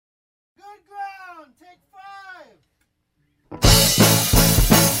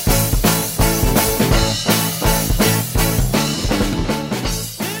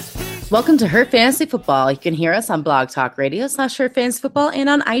Welcome to Her Fantasy Football. You can hear us on Blog Talk Radio /Her Fantasy Football and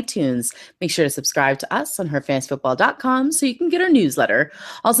on iTunes. Make sure to subscribe to us on herfantasyfootball.com so you can get our newsletter.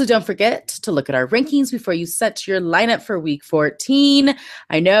 Also, don't forget to look at our rankings before you set your lineup for Week 14.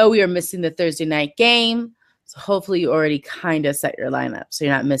 I know we are missing the Thursday night game, so hopefully you already kind of set your lineup so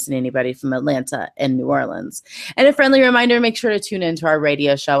you're not missing anybody from Atlanta and New Orleans. And a friendly reminder, make sure to tune into our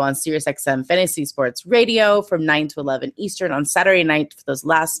radio show on SiriusXM Fantasy Sports Radio from 9 to 11 Eastern on Saturday night for those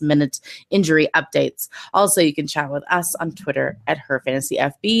last-minute injury updates. Also, you can chat with us on Twitter at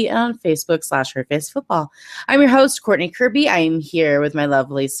HerFantasyFB and on Facebook /HerFantasyFootball. I'm your host, Courtney Kirby. I am here with my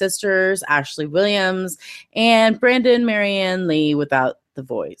lovely sisters, Ashley Williams and Brandon Marianne Lee without the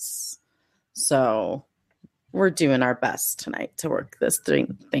voice. So we're doing our best tonight to work this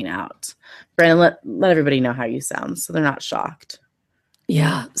thing out. Brandon, let everybody know how you sound so they're not shocked.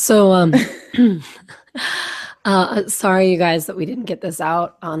 Yeah. So sorry, you guys, that we didn't get this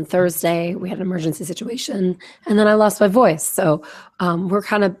out on Thursday. We had an emergency situation, and then I lost my voice. So we're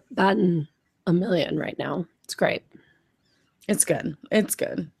kind of batting a million right now. It's great. It's good. It's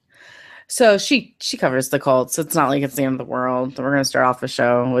good. So she covers the Colts. So it's not like it's the end of the world. We're going to start off the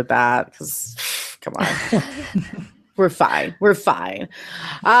show with that because, come on. We're fine. We're fine.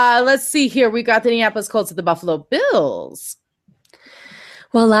 Let's see here. We got the Indianapolis Colts at the Buffalo Bills.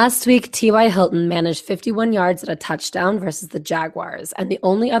 Well, last week, T.Y. Hilton managed 51 yards and a touchdown versus the Jaguars. And the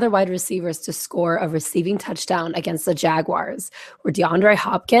only other wide receivers to score a receiving touchdown against the Jaguars were DeAndre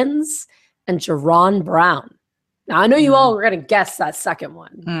Hopkins and Jaron Brown. Now, I know you all were going to guess that second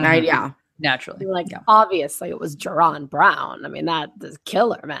one. Right? Yeah. Naturally. Obviously, it was Jaron Brown. I mean, that is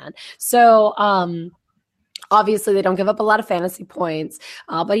killer, man. So, obviously, they don't give up a lot of fantasy points,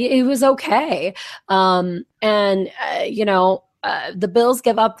 but it was okay. The Bills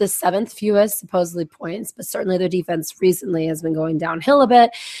give up the 7th fewest supposedly points, but certainly their defense recently has been going downhill a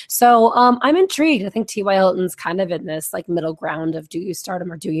bit. So I'm intrigued. I think T.Y. Hilton's kind of in this like middle ground of do you start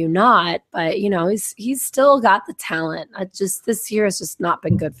him or do you not? But he's still got the talent. This year has just not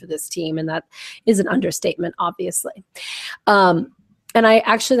been good for this team, and that is an understatement, obviously. And I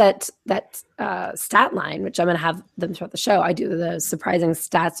actually that stat line, which I'm going to have them throughout the show, I do the surprising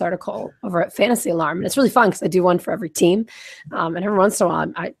stats article over at Fantasy Alarm, and it's really fun because I do one for every team, and every once in a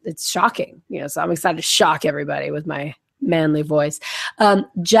while, it's shocking, so I'm excited to shock everybody with my manly voice.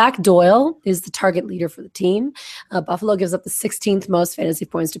 Jack Doyle is the target leader for the team. Buffalo gives up the 16th most fantasy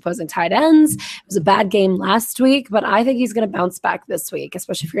points to opposing tight ends. It was a bad game last week, but I think he's going to bounce back this week,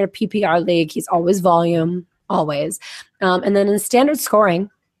 especially if you're in a PPR league. He's always volume. Always. And then in standard scoring,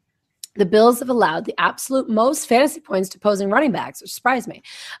 the Bills have allowed the absolute most fantasy points to opposing running backs, which surprised me.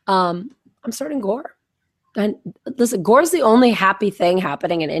 I'm starting Gore. And listen, Gore's the only happy thing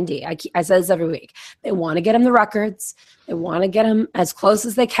happening in Indy. I say this every week. They want to get him the records. They want to get him as close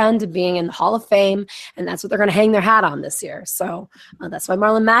as they can to being in the Hall of Fame, and that's what they're going to hang their hat on this year. So that's why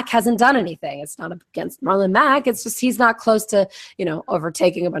Marlon Mack hasn't done anything. It's not against Marlon Mack. It's just he's not close to,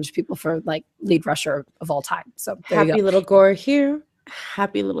 overtaking a bunch of people for like lead rusher of all time. So there you go. Happy little Gore here.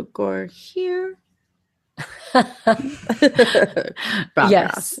 Happy little Gore here.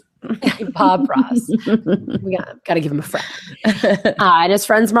 Yes. Bob Ross. We got to give him a friend. And his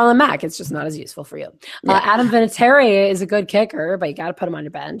friend's Marlon Mack. It's just not as useful for you. Adam Vinatieri is a good kicker, but you got to put him on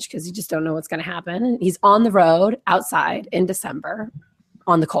your bench because you just don't know what's going to happen. He's on the road outside in December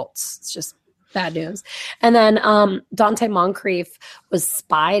on the Colts. It's just bad news. And then Dante Moncrief was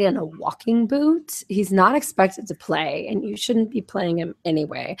spied in a walking boot. He's not expected to play, and you shouldn't be playing him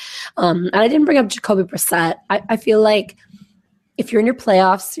anyway. And I didn't bring up Jacoby Brissett. I feel like if you're in your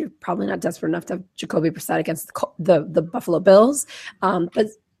playoffs, you're probably not desperate enough to have Jacoby Brissett against the Buffalo Bills. But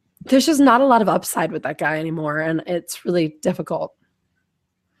there's just not a lot of upside with that guy anymore, and it's really difficult.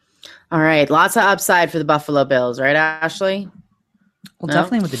 All right. Lots of upside for the Buffalo Bills, right, Ashley? Well,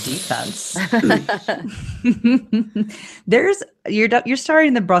 definitely with the defense. You're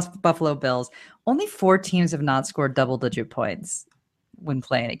starting the Buffalo Bills. Only 4 teams have not scored double-digit points when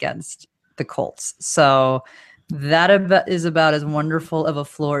playing against the Colts. So that is about as wonderful of a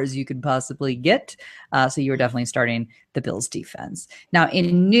floor as you could possibly get. So you're definitely starting the Bills defense. Now,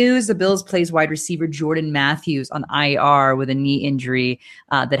 in news, the Bills plays wide receiver Jordan Matthews on IR with a knee injury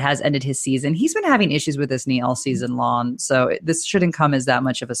that has ended his season. He's been having issues with this knee all season long, so this shouldn't come as that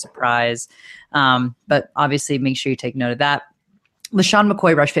much of a surprise. But obviously, make sure you take note of that. LaShawn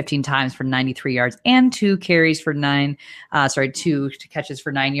McCoy rushed 15 times for 93 yards and 2 catches for 9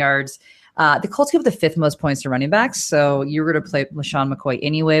 yards. The Colts give the 5th most points to running backs, so you're going to play LaShawn McCoy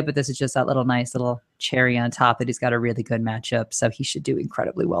anyway, but this is just that nice little cherry on top that he's got a really good matchup, so he should do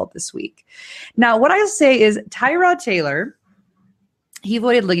incredibly well this week. Now, what I'll say is Tyrod Taylor He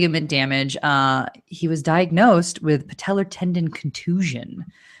avoided ligament damage. He was diagnosed with patellar tendon contusion.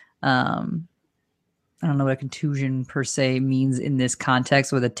 I don't know what a contusion per se means in this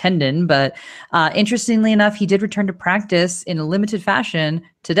context with a tendon, but interestingly enough, he did return to practice in a limited fashion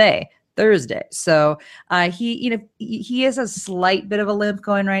today, Thursday. So he has a slight bit of a limp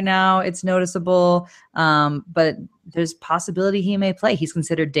going right now. It's noticeable, but there's possibility he may play. He's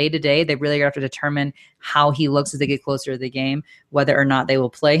considered day to day. They really have to determine how he looks as they get closer to the game, whether or not they will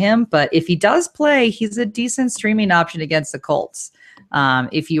play him. But if he does play, he's a decent streaming option against the Colts.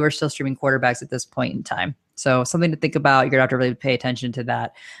 If you are still streaming quarterbacks at this point in time. So something to think about. You're going to have to really pay attention to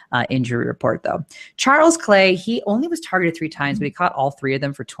that injury report, though. Charles Clay, he only was targeted 3 times, but he caught all 3 of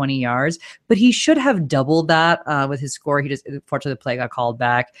them for 20 yards. But he should have doubled that with his score. He just, unfortunately, the play got called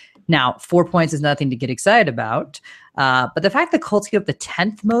back. Now, 4 points is nothing to get excited about. But the fact that Colts give up the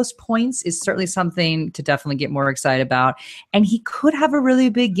 10th most points is certainly something to definitely get more excited about. And he could have a really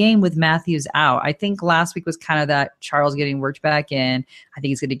big game with Matthews out. I think last week was kind of that Charles getting worked back in. I think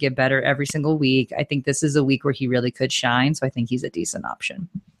he's going to get better every single week. I think this is a week where he really could shine. So I think he's a decent option.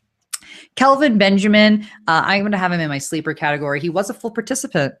 Kelvin Benjamin, I'm going to have him in my sleeper category. He was a full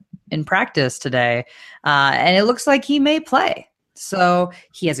participant in practice today, and it looks like he may play. So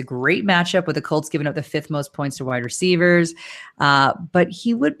he has a great matchup with the Colts giving up the 5th most points to wide receivers. But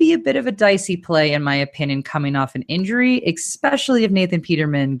he would be a bit of a dicey play, in my opinion, coming off an injury, especially if Nathan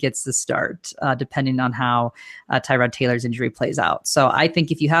Peterman gets the start, depending on how Tyrod Taylor's injury plays out. So I think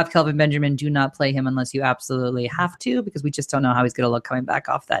if you have Kelvin Benjamin, do not play him unless you absolutely have to, because we just don't know how he's going to look coming back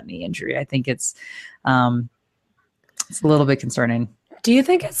off that knee injury. I think it's a little bit concerning. Do you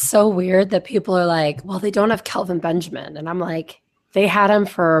think it's so weird that people are like, well, they don't have Kelvin Benjamin? And I'm like, they had him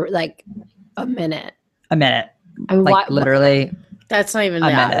for like a minute. A minute. I mean, like literally. That's not even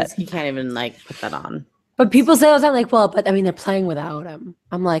that. You can't even like put that on. But people say all the time, like, well, but I mean, they're playing without him.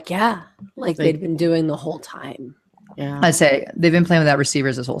 I'm like, yeah, like they've been doing the whole time. Yeah. I'd say they've been playing without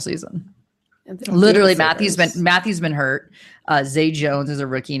receivers this whole season. Literally, Matthew's been hurt. Zay Jones is a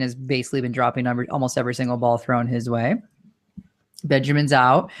rookie and has basically been dropping almost every single ball thrown his way. Benjamin's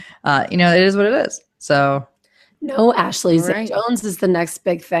out. It is what it is. So. No, Ashley. Zay Jones is the next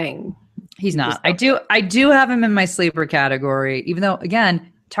big thing. He's not. I do have him in my sleeper category, even though,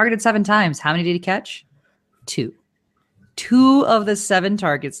 again, targeted 7 times. How many did he catch? 2. 2 of the 7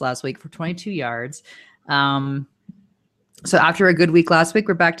 targets last week for 22 yards. So after a good week last week,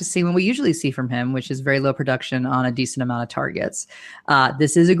 we're back to seeing what we usually see from him, which is very low production on a decent amount of targets.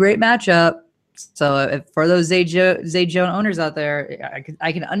 This is a great matchup. So for those Zay Jones owners out there,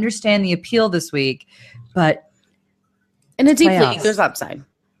 I can understand the appeal this week, but in a deep league, there's upside.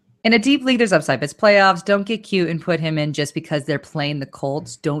 In a deep league, there's upside. But it's playoffs. Don't get cute and put him in just because they're playing the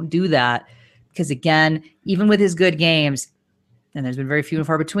Colts. Don't do that. Because, again, even with his good games, and there's been very few and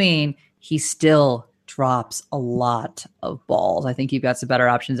far between, he still drops a lot of balls. I think you've got some better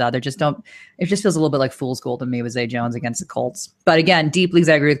options out there. It just feels a little bit like fool's gold to me with Zay Jones against the Colts. But, again, deep leagues,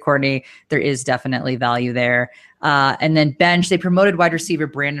 I agree with Courtney. There is definitely value there. And then bench, they promoted wide receiver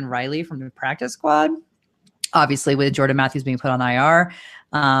Brandon Riley from the practice squad. Obviously, with Jordan Matthews being put on IR,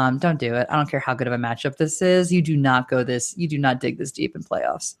 don't do it. I don't care how good of a matchup this is. You do not dig this deep in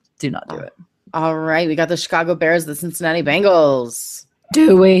playoffs. Do not do it. All right. We got the Chicago Bears, the Cincinnati Bengals.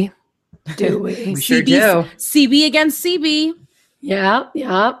 Do we? We sure do. CB against CB. Yeah.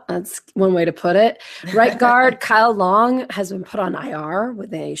 That's one way to put it. Right guard Kyle Long has been put on IR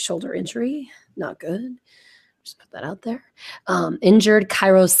with a shoulder injury. Not good. Just put that out there. Injured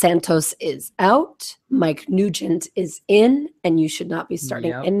Cairo Santos is out. Mike Nugent is in, and you should not be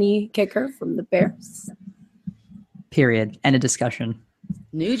starting any kicker from the Bears. Period. End of discussion.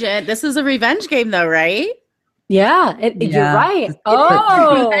 Nugent, this is a revenge game, though, right? Yeah, you're right.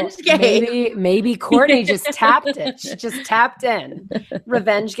 Revenge game. Maybe Courtney just tapped it. She just tapped in.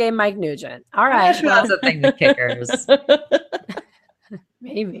 Revenge game, Mike Nugent. All right. That's a thing with kickers.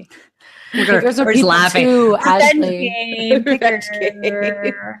 Maybe. Kickers are laughing. Too, Revenge game.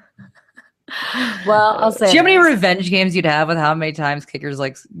 Well, I'll say. Do you know how many revenge games you'd have with how many times kickers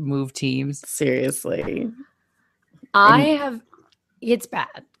like move teams? Seriously. It's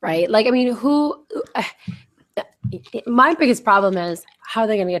bad, right? Like, I mean, my biggest problem is how are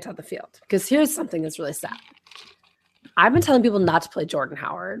they going to get to the field? Because here's something that's really sad. I've been telling people not to play Jordan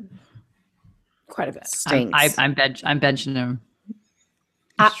Howard quite a bit. I'm benching him.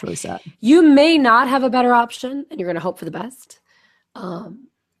 It's really sad. You may not have a better option, and you're going to hope for the best.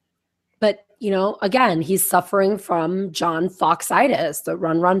 But, again, he's suffering from John Foxitis, the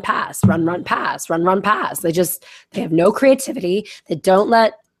run, pass, run, pass, run, pass. They have no creativity. They don't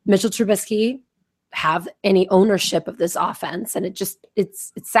let Mitchell Trubisky have any ownership of this offense. And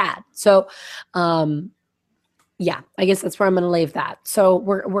it's sad. So, yeah, I guess that's where I'm going to leave that. So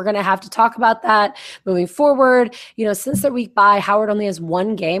we're going to have to talk about that moving forward. Since the week bye, Howard only has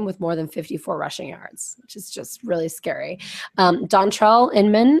one game with more than 54 rushing yards, which is just really scary. Dontrell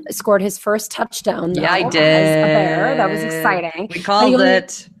Inman scored his first touchdown. Yeah, I did. As a Bear. That was exciting. We called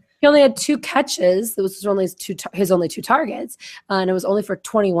it. He only had 2 catches. This was only his only 2 targets, and it was only for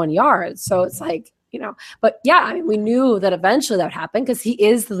 21 yards. So it's like, but yeah, I mean, we knew that eventually that would happen because he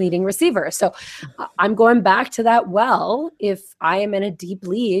is the leading receiver. So I'm going back to that. Well, if I am in a deep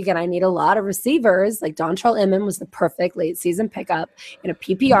league and I need a lot of receivers, like Dontrell Inman was the perfect late season pickup in a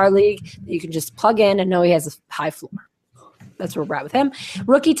PPR league that you can just plug in and know he has a high floor. That's where we're at with him.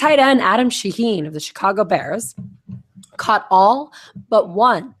 Rookie tight end Adam Shaheen of the Chicago Bears caught all but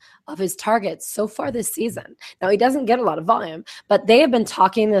one of his targets so far this season. Now, he doesn't get a lot of volume, but they have been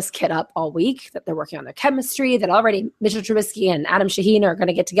talking this kid up all week, that they're working on their chemistry, that already Mitchell Trubisky and Adam Shaheen are going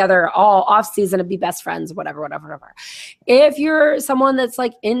to get together all offseason and be best friends, whatever. If you're someone that's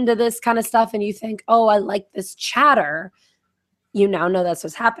like into this kind of stuff and you think, oh, I like this chatter, you now know that's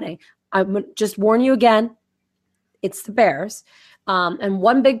what's happening. I'm just warn you again, it's the Bears. And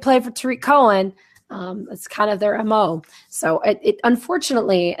one big play for Tariq Cohen, it's kind of their MO. So it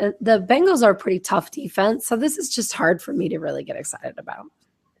unfortunately, the Bengals are a pretty tough defense. So this is just hard for me to really get excited about.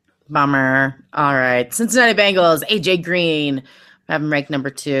 Bummer. All right. Cincinnati Bengals, AJ Green. I have him ranked number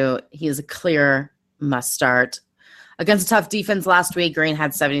 2. He is a clear must start. Against a tough defense last week, Green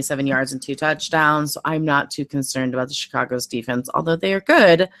had 77 yards and 2 touchdowns. So I'm not too concerned about the Chicago's defense, although they are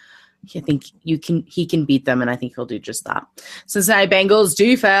good. I think he can beat them, and I think he'll do just that. Cincinnati Bengals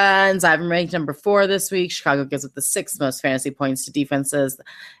defense. I have him ranked number 4 this week. Chicago gives up the 6th most fantasy points to defenses.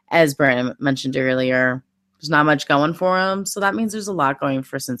 As Brandon mentioned earlier, there's not much going for him, so that means there's a lot going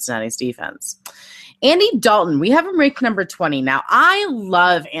for Cincinnati's defense. Andy Dalton, we have him ranked number 20. Now, I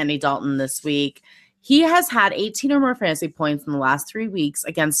love Andy Dalton this week. He has had 18 or more fantasy points in the last 3 weeks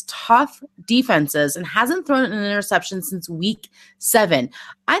against tough defenses and hasn't thrown an interception since week 7.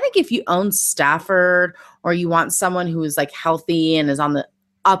 I think if you own Stafford or you want someone who is like healthy and is on the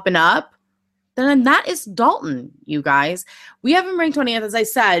up and up, then that is Dalton, you guys. We have him ranked 20th, as I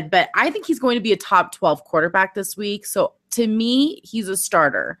said, but I think he's going to be a top 12 quarterback this week. So to me, he's a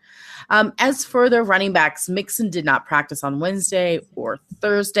starter. As for the running backs, Mixon did not practice on Wednesday or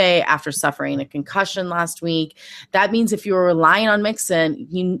Thursday after suffering a concussion last week. That means if you're relying on Mixon,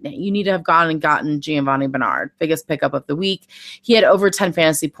 you need to have gone and gotten Giovani Bernard, biggest pickup of the week. He had over 10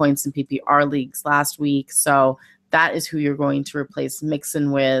 fantasy points in PPR leagues last week, so that is who you're going to replace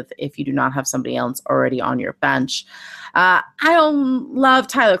Mixon with if you do not have somebody else already on your bench. I don't love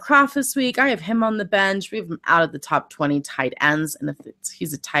Tyler Kroft this week. I have him on the bench. We have him out of the top 20 tight ends. And if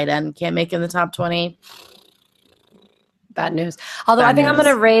he's a tight end, can't make it in the top 20. Bad news. Although I think I'm going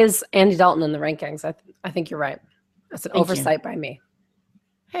to raise Andy Dalton in the rankings. I think you're right. That's an oversight by me.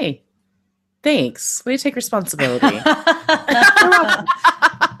 Hey, thanks. Way to take responsibility.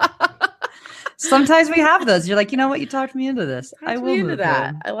 Sometimes we have those. You're like, you know what? You talked me into this. I will move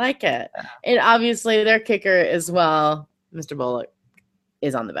that. I like it. And obviously their kicker as well, Mr. Bullock,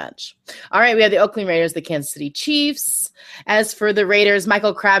 is on the bench. All right, we have the Oakland Raiders, the Kansas City Chiefs. As for the Raiders,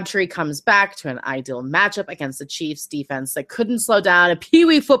 Michael Crabtree comes back to an ideal matchup against the Chiefs defense that couldn't slow down a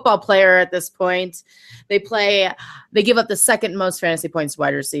peewee football player at this point. They give up the 2nd most fantasy points to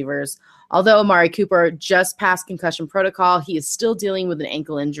wide receivers. Although Amari Cooper just passed concussion protocol, he is still dealing with an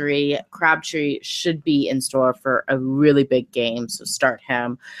ankle injury. Crabtree should be in store for a really big game, so start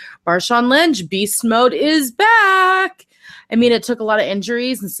him. Marshawn Lynch, beast mode is back. I mean, it took a lot of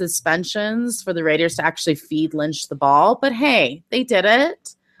injuries and suspensions for the Raiders to actually feed Lynch the ball, but hey, they did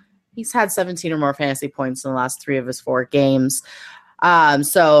it. He's had 17 or more fantasy points in the last 3 of his 4 games.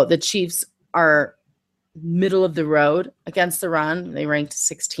 So the Chiefs are middle of the road against the run. They ranked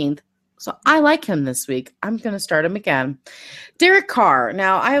 16th. So I like him this week. I'm going to start him again. Derek Carr.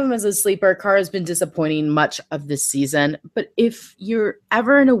 Now, I have him as a sleeper. Carr has been disappointing much of this season. But if you're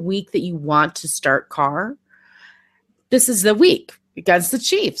ever in a week that you want to start Carr, this is the week against the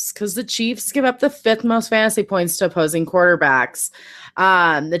Chiefs because the Chiefs give up the 5th most fantasy points to opposing quarterbacks.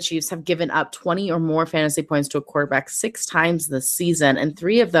 The Chiefs have given up 20 or more fantasy points to a quarterback 6 times this season, and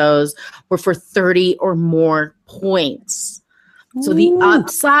 3 of those were for 30 or more points. So the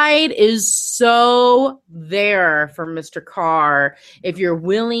upside is so there for Mr. Carr if you're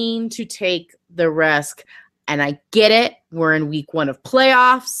willing to take the risk. And I get it. We're in week 1 of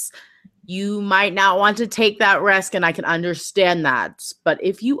playoffs. You might not want to take that risk, and I can understand that. But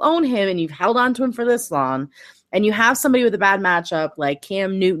if you own him and you've held on to him for this long, and you have somebody with a bad matchup like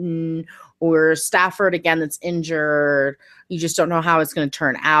Cam Newton or Stafford again that's injured. You just don't know how it's going to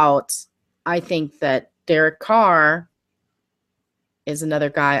turn out. I think that Derek Carr is another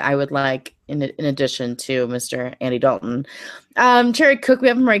guy I would like in addition to Mr. Andy Dalton. Jared Cook, we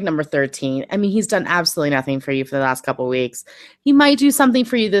have him ranked number 13. I mean, he's done absolutely nothing for you for the last couple of weeks. He might do something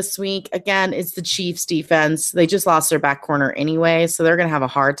for you this week. Again, it's the Chiefs defense. They just lost their back corner anyway, so they're going to have a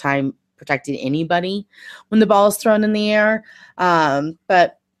hard time protecting anybody when the ball is thrown in the air.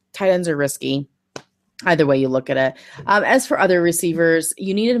 But tight ends are risky either way you look at it. As for other receivers,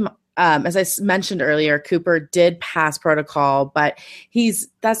 you needed as I mentioned earlier, Cooper did pass protocol, but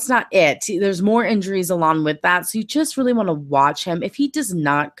that's not it. There's more injuries along with that. So you just really want to watch him. If he does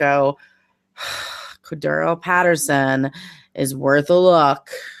not go, Cordero Patterson is worth a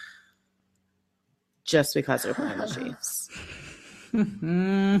look just because they're playing the Chiefs.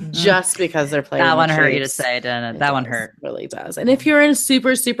 Just because they're playing that the one Chiefs. Hurt you to say, didn't it? That one hurt. It really does. And if you're in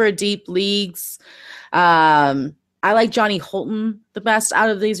super, super deep leagues, I like Johnny Holton the best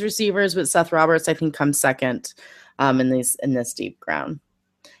out of these receivers, but Seth Roberts, I think, comes second in this deep ground.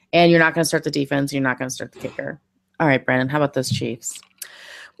 And you're not going to start the defense. You're not going to start the kicker. All right, Brandon, how about those Chiefs?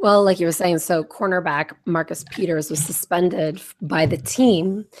 Well, like you were saying, so cornerback Marcus Peters was suspended by the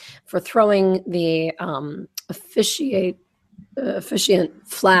team for throwing the officiant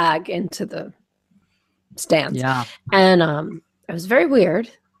flag into the stands. Yeah. And it was very weird.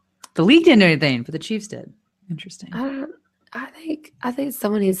 The league didn't do anything, but the Chiefs did. Interesting. I think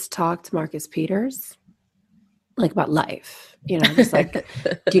someone needs to talk to Marcus Peters, like about life. You know, just like,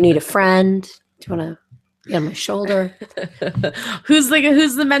 do you need a friend? Do you want to be on my shoulder? Who's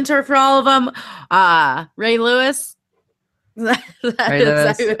the mentor for all of them? Ray Lewis. Is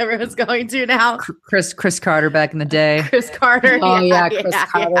that who everyone's going to now? Chris Carter back in the day. Chris Carter. Oh Chris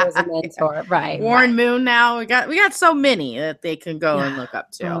Carter was a mentor, right? Warren Moon. Now we got so many that they can go and look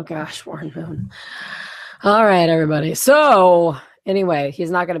up to. Oh gosh, Warren Moon. All right, everybody. So anyway,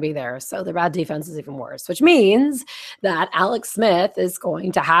 he's not going to be there. So the bad defense is even worse, which means that Alex Smith is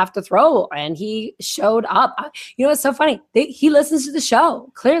going to have to throw. And he showed up. You know, it's so funny. He listens to the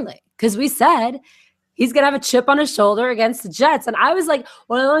show, clearly, because we said he's going to have a chip on his shoulder against the Jets. And I was like,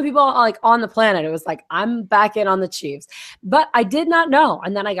 one of the only people like on the planet. It was like, I'm back in on the Chiefs. But I did not know.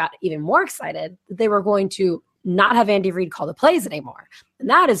 And then I got even more excited that they were going to not have Andy Reid call the plays anymore. And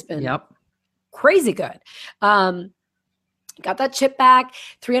that has been crazy good. Got that chip back,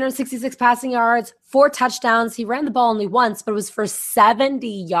 366 passing yards, 4 touchdowns. He ran the ball only once, but it was for 70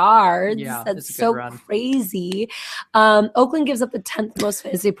 yards. Yeah, that's so crazy. Oakland gives up the 10th most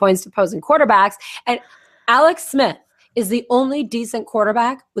fantasy points to opposing quarterbacks. And Alex Smith is the only decent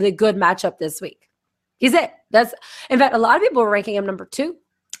quarterback with a good matchup this week. He's it. In fact, a lot of people are ranking him number 2.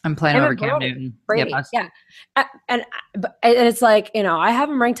 I'm playing over Cam Newton. Brady. Yeah. And it's like, you know, I have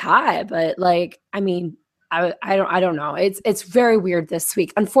him ranked high, but like, I mean, I don't know. It's very weird this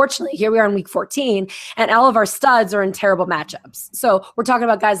week. Unfortunately, here we are in week 14 and all of our studs are in terrible matchups. So we're talking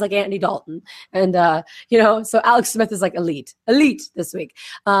about guys like Andy Dalton and, so Alex Smith is like elite this week.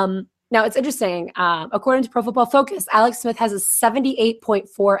 Now, it's interesting. According to Pro Football Focus, Alex Smith has a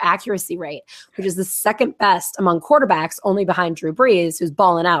 78.4 accuracy rate, which is the second best among quarterbacks, only behind Drew Brees, who's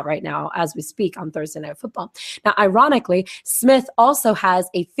balling out right now as we speak on Thursday Night Football. Now, ironically, Smith also has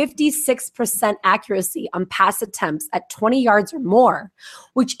a 56% accuracy on pass attempts at 20 yards or more,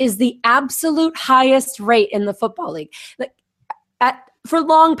 which is the absolute highest rate in the football league. For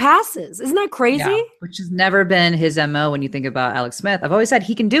long passes. Isn't that crazy? Yeah, which has never been his MO when you think about Alex Smith. I've always said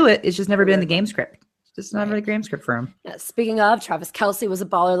he can do it. It's just never been in the game script. It's just not really the game script for him. Yeah, speaking of, Travis Kelce was a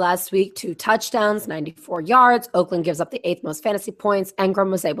baller last week. 2 touchdowns, 94 yards. Oakland gives up the 8th most fantasy points. Engram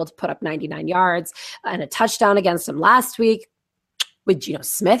was able to put up 99 yards and a touchdown against him last week with Geno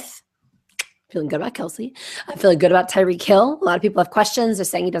Smith. Feeling good about Kelce. I'm feeling good about Tyreek Hill. A lot of people have questions. They're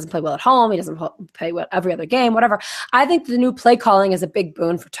saying he doesn't play well at home. He doesn't play well every other game, whatever. I think the new play calling is a big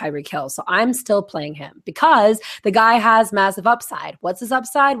boon for Tyreek Hill. So I'm still playing him because the guy has massive upside. What's his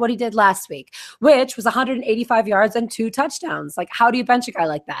upside? What he did last week, which was 185 yards and 2 touchdowns. Like, how do you bench a guy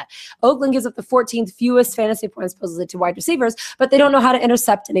like that? Oakland gives up the 14th fewest fantasy points supposedly to wide receivers, but they don't know how to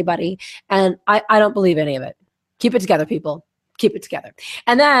intercept anybody. And I don't believe any of it. Keep it together, people. Keep it together.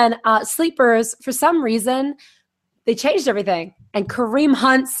 And then sleepers, for some reason, they changed everything. And Kareem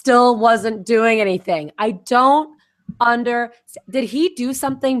Hunt still wasn't doing anything. I don't understand. Did he do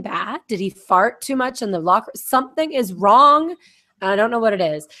something bad? Did he fart too much in the locker? Something is wrong. And I don't know what it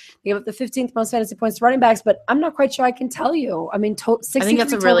is. They give up the 15th most fantasy points to running backs, but I'm not quite sure I can tell you. I mean, I think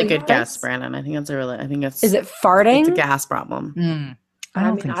that's a really good guess, Brandon. Is it farting? It's a gas problem. I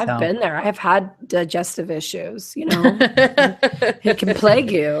don't think I've so. been there. I've had digestive issues, It can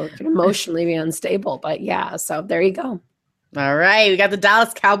plague you. It can emotionally be unstable. But yeah, so there you go. All right. We got the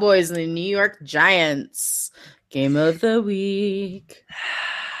Dallas Cowboys and the New York Giants. Game of the week.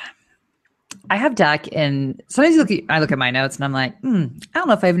 I have Dak, and sometimes I look at my notes and I'm like, I don't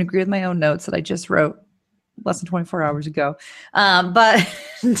know if I even agree with my own notes that I just wrote less than 24 hours ago. But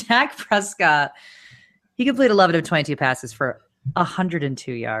Dak Prescott, he completed 11 of 22 passes for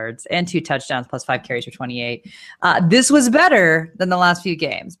 102 yards and 2 touchdowns plus 5 carries for 28. This was better than the last few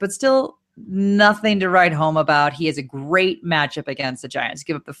games, but still nothing to write home about. He has a great matchup against the Giants,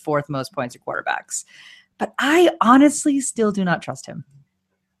 give up the 4th most points to quarterbacks. But I honestly still do not trust him.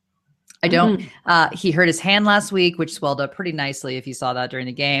 I don't. He hurt his hand last week, which swelled up pretty nicely if you saw that during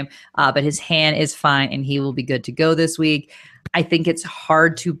the game. But his hand is fine, and he will be good to go this week. I think it's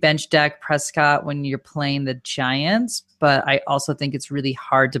hard to bench Dak Prescott when you're playing the Giants, but I also think it's really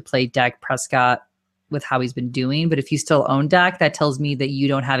hard to play Dak Prescott with how he's been doing. But if you still own Dak, that tells me that you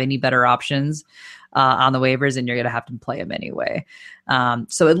don't have any better options on the waivers, and you're going to have to play him anyway.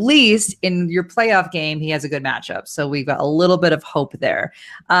 So at least in your playoff game, he has a good matchup. So we've got a little bit of hope there.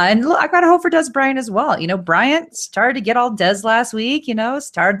 And look, I got hope for Des Bryant as well. Bryant started to get all Des last week,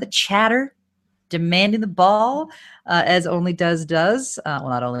 started the chatter, demanding the ball, as only Des does. Well,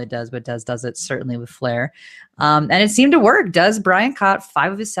 not only Des, but Des does it certainly with flair. And it seemed to work. Des Bryant caught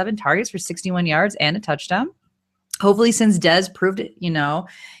 5 of his 7 targets for 61 yards and a touchdown. Hopefully, since Des proved,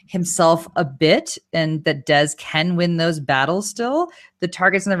 himself a bit, and that Des can win those battles still, the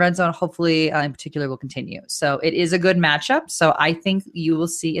targets in the red zone, hopefully, in particular, will continue. So it is a good matchup. So I think you will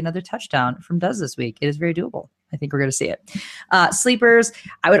see another touchdown from Des this week. It is very doable. I think we're going to see it. Sleepers,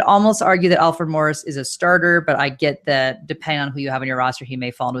 I would almost argue that Alfred Morris is a starter, but I get that depending on who you have in your roster, he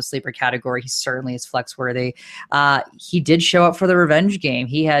may fall into a sleeper category. He certainly is flex worthy. He did show up for the revenge game.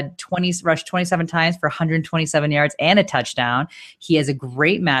 He had rushed 27 times for 127 yards and a touchdown. He has a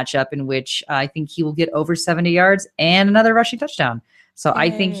great matchup in which I think he will get over 70 yards and another rushing touchdown. So I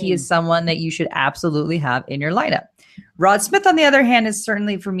think he is someone that you should absolutely have in your lineup. Rod Smith, on the other hand, is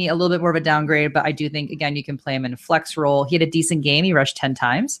certainly for me a little bit more of a downgrade, but I do think, again, you can play him in a flex role. He had a decent game. He rushed 10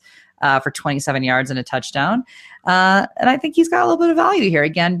 times for 27 yards and a touchdown. And I think he's got a little bit of value here,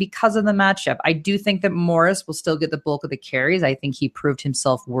 again, because of the matchup. I do think that Morris will still get the bulk of the carries. I think he proved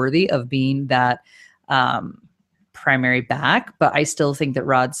himself worthy of being that primary back, but I still think that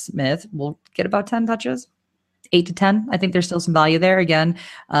Rod Smith will get about 10 touches. 8 to 10. I think there's still some value there, again,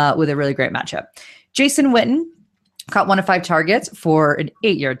 with a really great matchup. Jason Witten caught 1 of 5 targets for an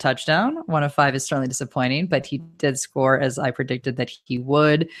 8-yard touchdown. 1 of 5 is certainly disappointing, but he did score as I predicted that he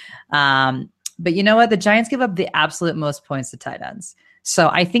would. But you know what? The Giants give up the absolute most points to tight ends. So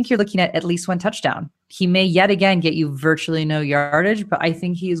I think you're looking at least 1 touchdown. He may yet again get you virtually no yardage, but I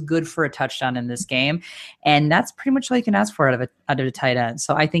think he is good for a touchdown in this game. And that's pretty much all you can ask for out of a tight end.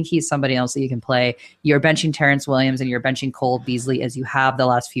 So I think he's somebody else that you can play. You're benching Terrence Williams and you're benching Cole Beasley as you have the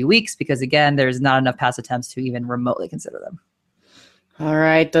last few weeks, because again, there's not enough pass attempts to even remotely consider them. All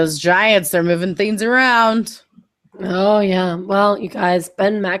right, those Giants, they're moving things around. Oh, yeah. Well, you guys,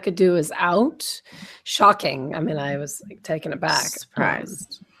 Ben McAdoo is out. Shocking. I mean, I was taken aback.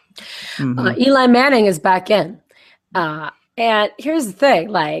 Surprised. Eli Manning is back in. And here's the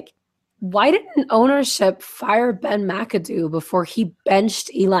thing. Why didn't ownership fire Ben McAdoo before he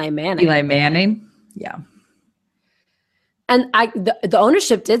benched Eli Manning? Eli Manning? Yeah. And the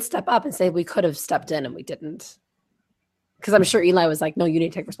ownership did step up and say we could have stepped in and we didn't. Because I'm sure Eli was like, no, you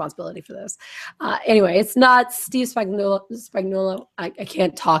need to take responsibility for this. Anyway, it's not Steve Spagnuolo. I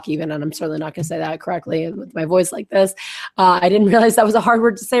can't talk even, and I'm certainly not going to say that correctly with my voice like this. I didn't realize that was a hard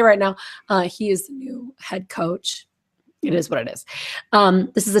word to say right now. He is the new head coach. It is what it is.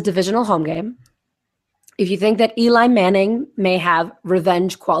 This is a divisional home game. If you think that Eli Manning may have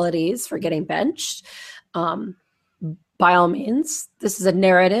revenge qualities for getting benched, by all means, this is a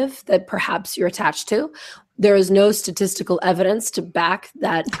narrative that perhaps you're attached to. There is no statistical evidence to back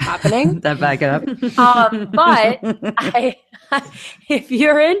that happening. Back it up. But if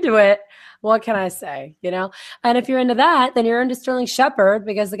you're into it, what can I say? And if you're into that, then you're into Sterling Shepard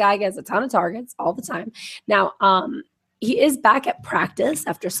because the guy gets a ton of targets all the time. Now, he is back at practice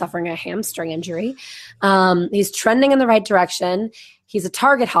after suffering a hamstring injury. He's trending in the right direction. He's a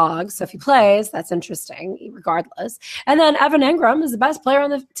target hog, so if he plays, that's interesting, regardless. And then Evan Engram is the best player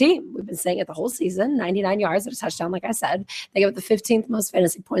on the team. We've been saying it the whole season, 99 yards at a touchdown, like I said. They give up the 15th most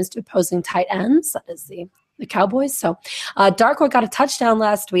fantasy points to opposing tight ends. That is the Cowboys. So Darkwood got a touchdown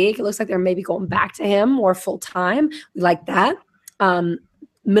last week. It looks like they're maybe going back to him more full-time. We like that.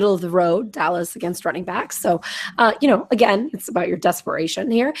 middle of the road, Dallas against running backs. So, again, it's about your desperation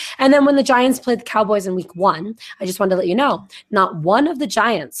here. And then when the Giants played the Cowboys in week 1, I just wanted to let you know, not one of the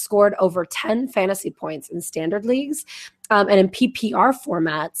Giants scored over 10 fantasy points in standard leagues. And in PPR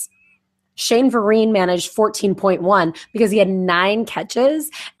formats, Shane Vereen managed 14.1 because he had 9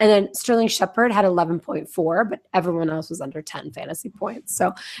 catches, and then Sterling Shepard had 11.4, but everyone else was under 10 fantasy points.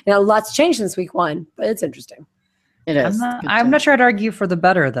 So, lots changed since week 1, but it's interesting. It is. I'm not sure I'd argue for the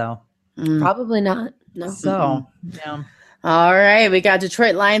better, though. Probably not. No. So, yeah. All right, we got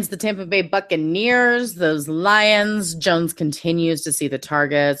Detroit Lions, the Tampa Bay Buccaneers. Those Lions, Jones continues to see the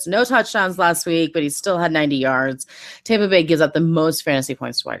targets. No touchdowns last week, but he still had 90 yards. Tampa Bay gives up the most fantasy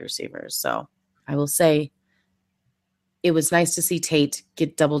points to wide receivers. So I will say it was nice to see Tate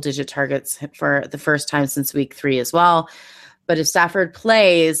get double-digit targets for the first time since week 3 as well. But if Stafford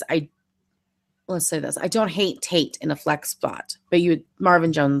plays, let's say this. I don't hate Tate in a flex spot, but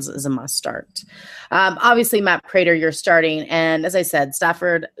Marvin Jones is a must start. Obviously, Matt Prater, you're starting. And as I said,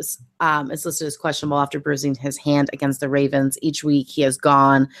 Stafford is listed as questionable after bruising his hand against the Ravens. Each week, he has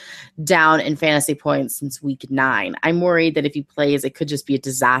gone down in fantasy points since week 9. I'm worried that if he plays, it could just be a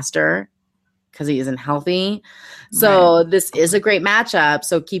disaster because he isn't healthy. So This is a great matchup.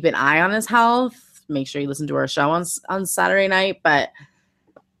 So keep an eye on his health. Make sure you listen to our show on Saturday night. But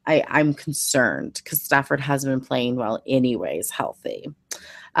I'm concerned because Stafford hasn't been playing well anyways, healthy.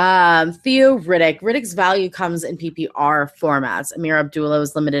 Theo Riddick. Riddick's value comes in PPR formats. Amir Abdullah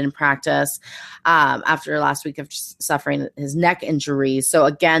was limited in practice after last week of suffering his neck injury. So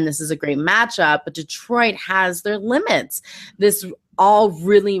again, this is a great matchup, but Detroit has their limits. This all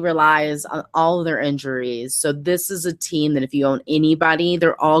really relies on all of their injuries. So this is a team that if you own anybody,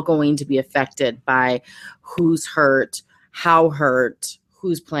 they're all going to be affected by who's hurt, how hurt,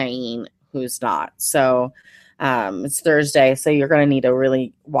 who's playing, who's not. So it's Thursday, so you're going to need to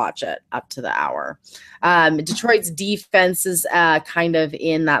really watch it up to the hour. Detroit's defense is kind of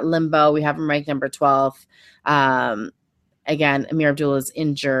in that limbo. We have them ranked number 12. Again, Amir Abdullah is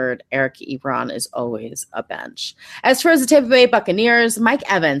injured. Eric Ebron is always a bench. As far as the Tampa Bay Buccaneers, Mike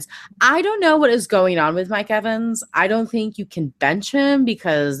Evans. I don't know what is going on with Mike Evans. I don't think you can bench him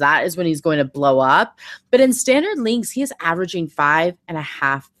because that is when he's going to blow up. But in standard leagues, he is averaging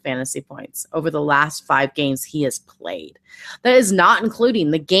 5.5 fantasy points over the last 5 games he has played. That is not including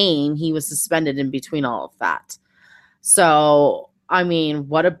the game he was suspended in between all of that. So I mean,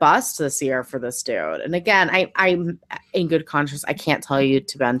 what a bust this year for this dude. And again, I'm in good conscience. I can't tell you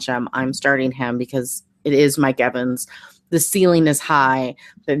to bench him. I'm starting him because it is Mike Evans. The ceiling is high,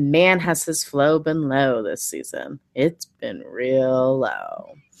 but man, has his flow been low this season. It's been real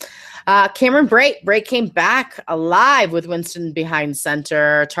low. Cameron Brate came back alive with Winston behind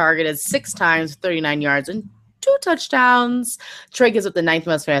center, targeted 6 times, 39 yards, and 2 touchdowns. Troy gives up the 9th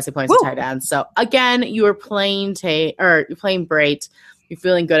most fantasy points to tight ends. So again, you are playing you're playing Brate. You're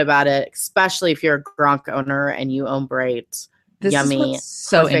feeling good about it, especially if you're a Gronk owner and you own Brate. This Yummy, is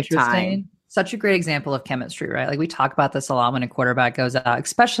so perfect interesting. time. Such a great example of chemistry, right? Like we talk about this a lot when a quarterback goes out,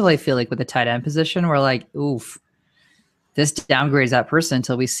 especially I feel like with the tight end position, we're like, oof, this downgrades that person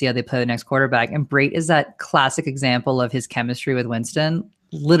until we see how they play the next quarterback. And Brate is that classic example of his chemistry with Winston,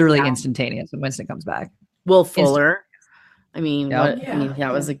 literally instantaneous when Winston comes back. Will Fuller. I mean,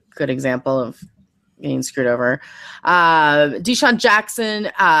 that was a good example of getting screwed over. Deshaun Jackson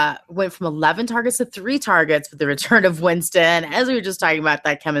went from 11 targets to 3 targets with the return of Winston, as we were just talking about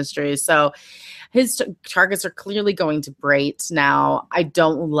that chemistry. So his targets are clearly going to Brate now. I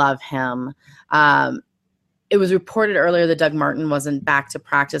don't love him. It was reported earlier that Doug Martin wasn't back to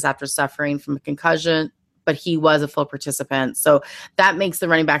practice after suffering from a concussion, but he was a full participant. So that makes the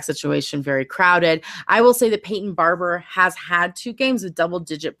running back situation very crowded. I will say that Peyton Barber has had 2 games with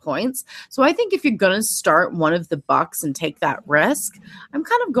double-digit points. So I think if you're going to start one of the Bucs and take that risk, I'm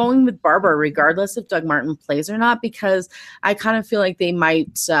kind of going with Barber regardless if Doug Martin plays or not, because I kind of feel like they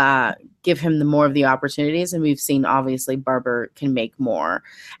might give him more of the opportunities. And we've seen, obviously, Barber can make more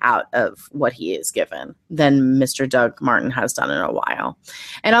out of what he is given than Mr. Doug Martin has done in a while.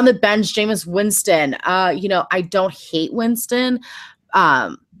 And on the bench, Jameis Winston, I don't hate Winston.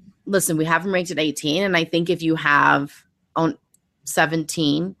 Listen, we have him ranked at 18. And I think if you have on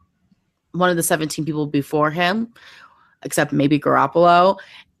 17, one of the 17 people before him, except maybe Garoppolo,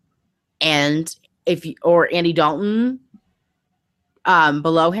 or Andy Dalton,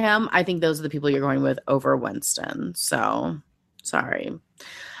 below him, I think those are the people you're going with over Winston. So, sorry.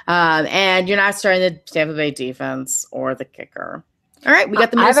 And you're not starting the Tampa Bay defense or the kicker. All right, we got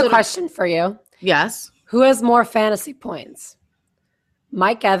the Minnesota. I have a question for you. Yes. Who has more fantasy points?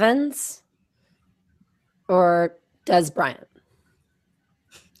 Mike Evans or Des Bryant?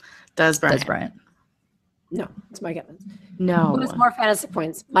 Des Bryant. Des Bryant. No, it's Mike Evans. No. Who has more fantasy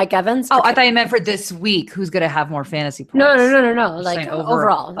points? Mike Evans? Oh, I thought you meant for this week. Who's going to have more fantasy points? No. You're Like saying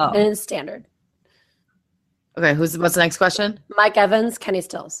overall. Oh. And it's standard. Okay, what's the next question? Mike Evans, Kenny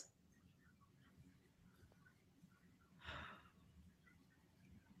Stills.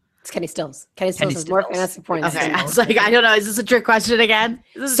 It's Kenny Stills. Kenny Stills has more fantasy points. Okay, I was like, I don't know. Is this a trick question again?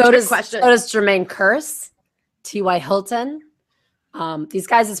 So does Jermaine Kearse, T.Y. Hilton. These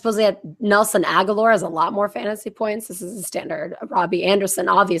guys are supposedly had Nelson Aguilar has a lot more fantasy points. This is a standard. Robbie Anderson,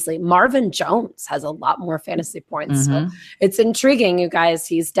 obviously. Marvin Jones has a lot more fantasy points. So it's intriguing, you guys.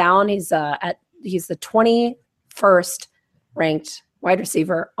 He's down. He's the 21st ranked wide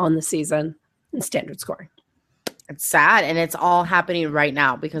receiver on the season in standard scoring. It's sad, and it's all happening right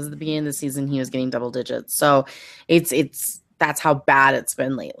now because at the beginning of the season he was getting double digits. So it's that's how bad it's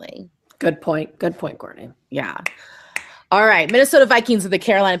been lately. Good point, Courtney. Yeah. All right, Minnesota Vikings and the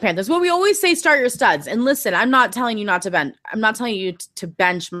Carolina Panthers. Well, we always say start your studs. And listen, I'm not telling you not to bench. I'm not telling you to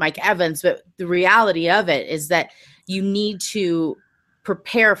bench Mike Evans, but the reality of it is that you need to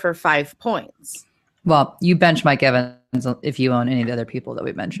prepare for 5 points. Well, you bench Mike Evans if you own any of the other people that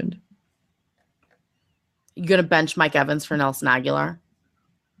we mentioned. You gonna bench Mike Evans for Nelson Aguilar?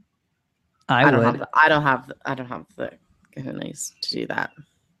 I would. I don't have the cojones to do that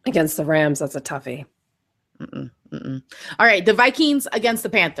Against the Rams, that's a toughie. All right, the Vikings against the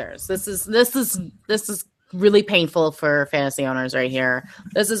Panthers. This is really painful for fantasy owners right here.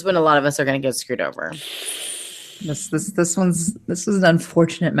 This is when a lot of us are going to get screwed over. This is an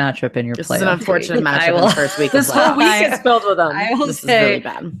unfortunate matchup in your playoff. This is an unfortunate matchup in the first week. This whole week is filled with them. I will this say, is really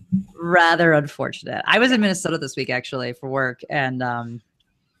bad. Rather unfortunate. I was in Minnesota this week actually for work, and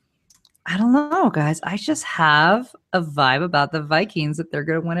I don't know, guys. I just have a vibe about the Vikings that they're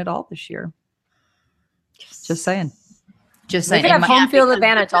going to win it all this year. Just saying. Just saying. They could have home field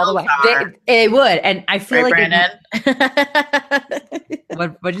advantage all the way. It would, and I feel like Brandon.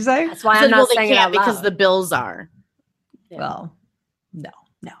 What'd you say? That's why I'm not they saying it can't out loud. because the Bills are. Yeah. Well, no.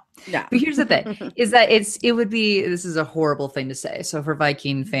 Yeah. But here's the thing: is that it would be. This is a horrible thing to say. So for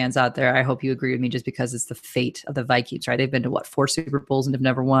Viking fans out there, I hope you agree with me, just because it's the fate of the Vikings, right? They've been to 4 Super Bowls and have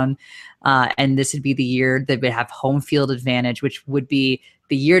never won, and this would be the year they would have home field advantage, which would be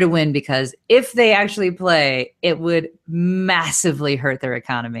the year to win, because if they actually play, it would massively hurt their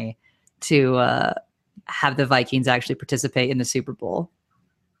economy to have the Vikings actually participate in the Super Bowl.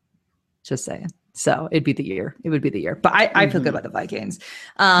 Just saying. So it'd be the year. It would be the year. But I feel good about the Vikings.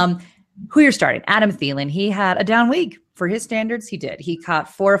 Who you're starting? Adam Thielen. He had a down week. For his standards, he did. He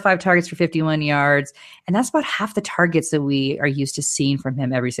caught 4 or 5 targets for 51 yards. And that's about half the targets that we are used to seeing from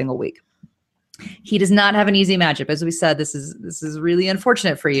him every single week. He does not have an easy matchup. As we said, this is really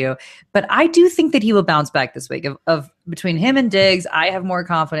unfortunate for you. But I do think that he will bounce back this week. Of between him and Diggs, I have more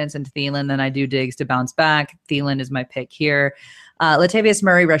confidence in Thielen than I do Diggs to bounce back. Thielen is my pick here. Latavius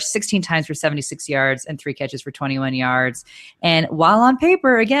Murray rushed 16 times for 76 yards and 3 catches for 21 yards. And while on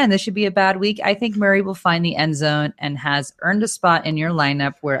paper, again, this should be a bad week, I think Murray will find the end zone and has earned a spot in your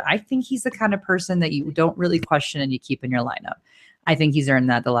lineup where I think he's the kind of person that you don't really question and you keep in your lineup. I think he's earned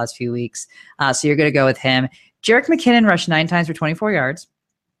that the last few weeks. So you're going to go with him. Jerick McKinnon rushed 9 times for 24 yards.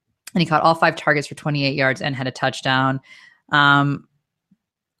 And he caught all 5 targets for 28 yards and had a touchdown.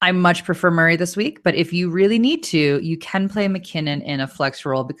 I much prefer Murray this week, but if you really need to, you can play McKinnon in a flex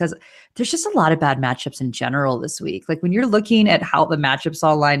role because there's just a lot of bad matchups in general this week. Like when you're looking at how the matchups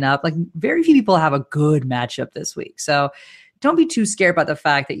all line up, like very few people have a good matchup this week. So don't be too scared about the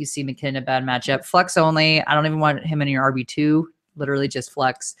fact that you see McKinnon in a bad matchup. Flex only. I don't even want him in your RB2. Literally just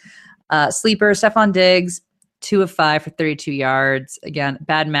flex. Sleeper, Stephon Diggs, 2 of 5 for 32 yards. Again,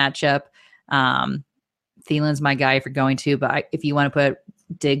 bad matchup. Thielen's my guy if you're going to, but if you want to put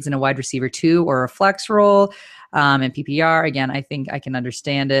Diggs in a wide receiver 2 or a flex role in PPR, again, I think I can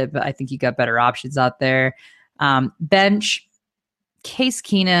understand it, but I think you got better options out there. Bench, Case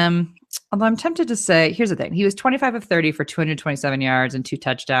Keenum. Although I'm tempted to say, here's the thing. He was 25 of 30 for 227 yards and 2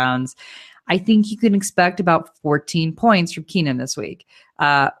 touchdowns. I think you can expect about 14 points from Keenum this week,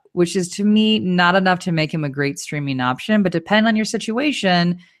 which is to me not enough to make him a great streaming option. But depending on your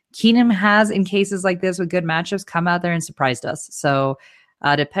situation, Keenum has, in cases like this with good matchups, come out there and surprised us. So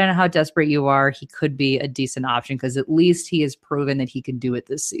depending on how desperate you are, he could be a decent option because at least he has proven that he can do it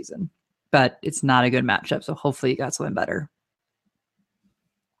this season. But it's not a good matchup, so hopefully you got something better.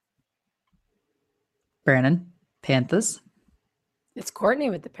 Brandon, Panthers. It's Courtney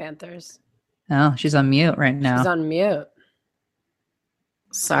with the Panthers. Oh, she's on mute right now. She's on mute.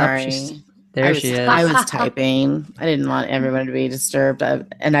 Sorry. She is. I was typing. I didn't want everyone to be disturbed.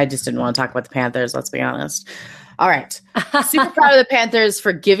 And I just didn't want to talk about the Panthers, let's be honest. All right. Super proud of the Panthers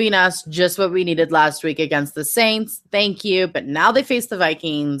for giving us just what we needed last week against the Saints. Thank you. But now they face the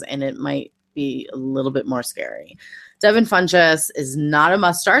Vikings, and it might be a little bit more scary. Devin Funchess is not a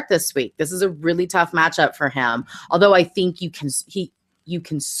must start this week. This is a really tough matchup for him. Although I think you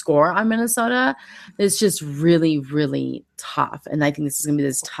can score on Minnesota. It's just really, really tough. And I think this is going to be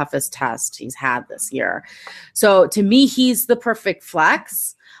his toughest test he's had this year. So to me, he's the perfect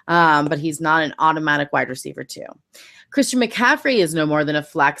flex, but he's not an automatic wide receiver too. Christian McCaffrey is no more than a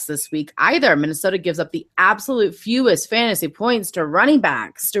flex this week either. Minnesota gives up the absolute fewest fantasy points to running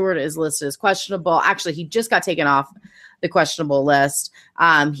back. Stewart is listed as questionable. Actually, he just got taken off the questionable list.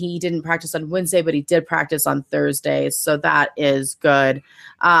 He didn't practice on Wednesday, but he did practice on Thursday. So that is good.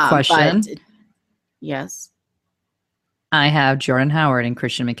 Question. Yes. I have Jordan Howard and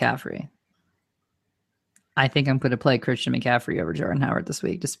Christian McCaffrey. I think I'm going to play Christian McCaffrey over Jordan Howard this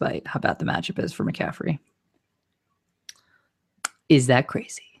week, despite how bad the matchup is for McCaffrey. Is that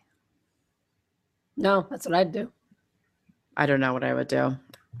crazy? No, that's what I'd do. I don't know what I would do.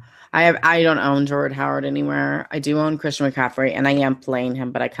 I don't own Jordan Howard anywhere. I do own Christian McCaffrey, and I am playing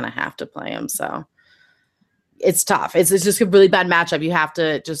him, but I kind of have to play him. So it's tough. It's just a really bad matchup. You have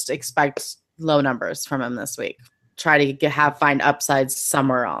to just expect low numbers from him this week. Try to find upsides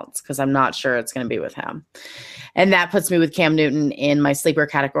somewhere else because I'm not sure it's going to be with him. And that puts me with Cam Newton in my sleeper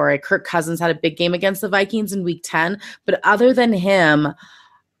category. Kirk Cousins had a big game against the Vikings in week 10, but other than him,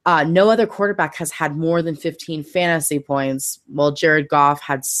 no other quarterback has had more than 15 fantasy points, while Jared Goff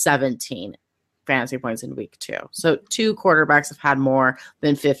had 17 fantasy points in week 2. So 2 quarterbacks have had more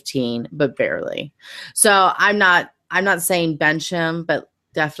than 15, but barely. So I'm not saying bench him, but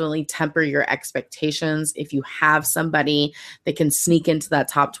definitely temper your expectations. If you have somebody that can sneak into that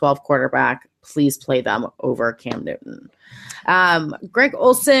top 12 quarterback, please play them over Cam Newton. Greg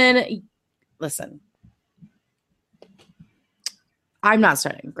Olsen, listen, I'm not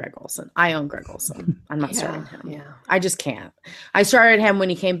starting Greg Olsen. I own Greg Olsen. I'm not starting him. Yeah. I just can't. I started him when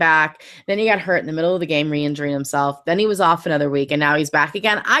he came back. Then he got hurt in the middle of the game, re-injuring himself. Then he was off another week, and now he's back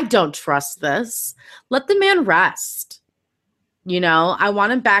again. I don't trust this. Let the man rest. I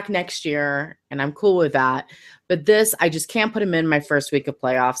want him back next year, and I'm cool with that. But this, I just can't put him in my first week of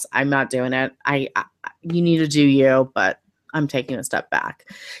playoffs. I'm not doing it. You need to do you, but I'm taking a step back.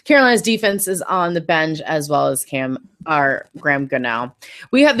 Carolina's defense is on the bench as well as Graham Gano.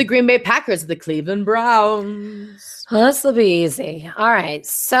 We have the Green Bay Packers, the Cleveland Browns. Well, this will be easy. All right.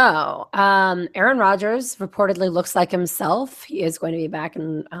 So Aaron Rodgers reportedly looks like himself. He is going to be back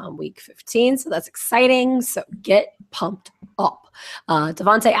in week 15. So that's exciting. So get pumped up.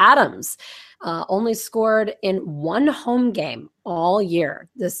 Devontae Adams only scored in 1 home game all year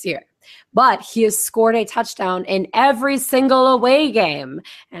this year. But he has scored a touchdown in every single away game,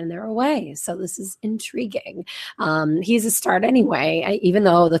 and they're away. So this is intriguing. He's a start anyway, even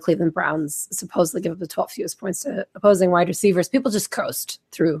though the Cleveland Browns supposedly give up the 12th fewest points to opposing wide receivers. People just coast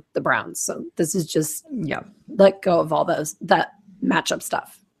through the Browns. So this is just, let go of all that matchup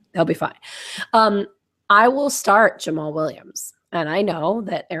stuff. They'll be fine. I will start Jamaal Williams. And I know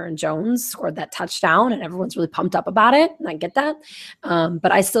that Aaron Jones scored that touchdown and everyone's really pumped up about it. And I get that.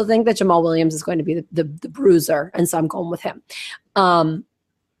 But I still think that Jamaal Williams is going to be the bruiser. And so I'm going with him.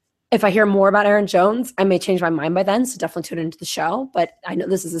 If I hear more about Aaron Jones, I may change my mind by then. So definitely tune into the show. But I know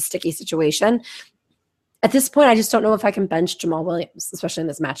this is a sticky situation. At this point, I just don't know if I can bench Jamaal Williams, especially in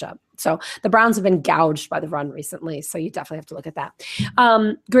this matchup. So the Browns have been gouged by the run recently. So you definitely have to look at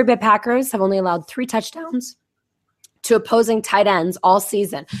that. Green Bay Packers have only allowed 3 touchdowns to opposing tight ends all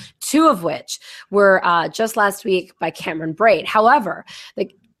season, 2 of which were just last week by Cameron Braid. However,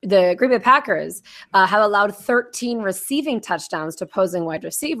 the Green Bay Packers have allowed 13 receiving touchdowns to opposing wide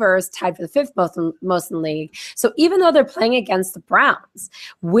receivers, tied for the 5th most in the league. So even though they're playing against the Browns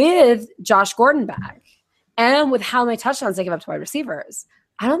with Josh Gordon back and with how many touchdowns they give up to wide receivers,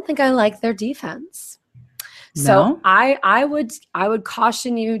 I don't think I like their defense. No? So I would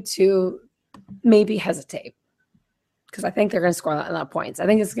caution you to maybe hesitate, because I think they're going to score a lot of points. I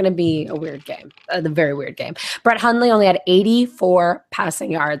think it's going to be a weird game, a very weird game. Brett Hundley only had 84 passing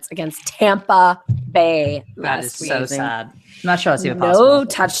yards against Tampa Bay last week. That is so sad. I'm not sure I'll see it possible. No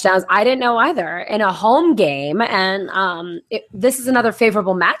touchdowns. I didn't know either in a home game. And this is another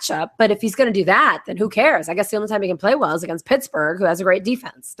favorable matchup. But if he's going to do that, then who cares? I guess the only time he can play well is against Pittsburgh, who has a great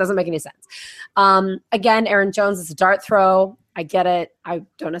defense. Doesn't make any sense. Again, Aaron Jones is a dart throw. I get it. I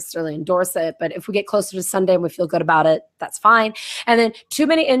don't necessarily endorse it, but if we get closer to Sunday and we feel good about it, that's fine. And then too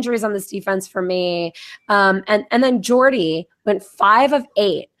many injuries on this defense for me. And then Jordy went 5 of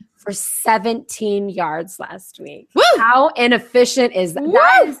 8 for 17 yards last week. Woo! How inefficient is that? Woo!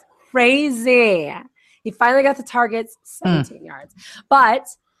 That is crazy. He finally got the targets, 17 yards. But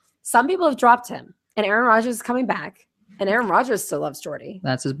some people have dropped him, and Aaron Rodgers is coming back, and Aaron Rodgers still loves Jordy.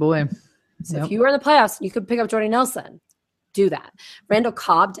 That's his boy. So if you were in the playoffs, you could pick up Jordy Nelson. Do that. Randall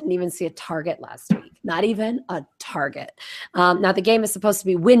Cobb didn't even see a target last week. Not even a target. Now, the game is supposed to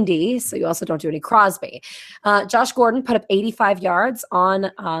be windy, so you also don't do any Crosby. Josh Gordon put up 85 yards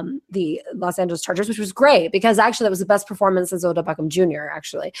on the Los Angeles Chargers, which was great because actually that was the best performance since Odell Beckham Jr.,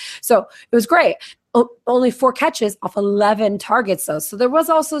 actually. So it was great. Only 4 catches off 11 targets, though. So there was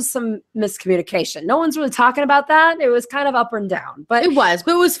also some miscommunication. No one's really talking about that. It was kind of up and down. But it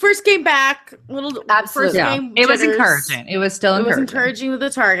was first game back. Absolutely. First game it was encouraging. It was still encouraging. It was encouraging with the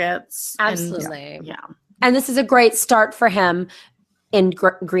targets. Absolutely. And, yeah. And this is a great start for him in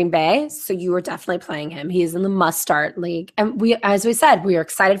Green Bay. So you were definitely playing him. He is in the must-start league. And as we said, we are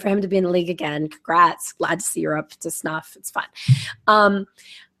excited for him to be in the league again. Congrats. Glad to see you're up to snuff. It's fun.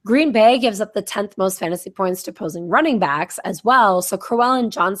 Green Bay gives up the 10th most fantasy points to opposing running backs as well. So Crowell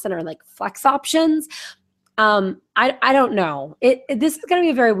and Johnson are like flex options. I don't know. This is going to be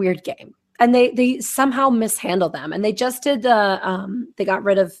a very weird game. And they somehow mishandle them. And they just did they got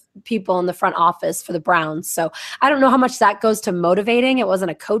rid of people in the front office for the Browns. So I don't know how much that goes to motivating. It wasn't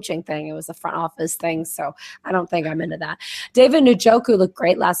a coaching thing. It was a front office thing. So I don't think I'm into that. David Njoku looked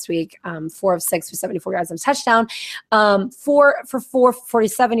great last week. 4 of 6 for 74 yards and a touchdown. 4 for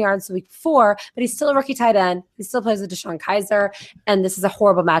 47 yards the week before, but he's still a rookie tight end. He still plays with Deshaun Kaiser. And this is a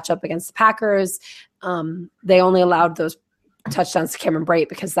horrible matchup against the Packers. They only allowed those touchdowns to Cameron Brate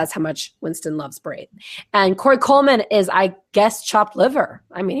because that's how much Winston loves Brate. And Corey Coleman is, I guess, chopped liver.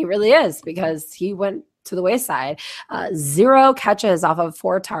 I mean, he really is because he went to the wayside. 0 catches off of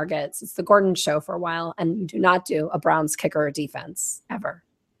 4 targets. It's the Gordon show for a while, and you do not do a Browns kicker defense ever.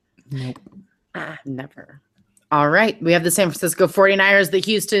 Nope. Never. All right. We have the San Francisco 49ers, the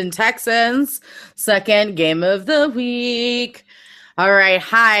Houston Texans. Second game of the week. All right,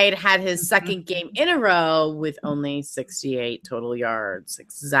 Hyde had his second game in a row with only 68 total yards.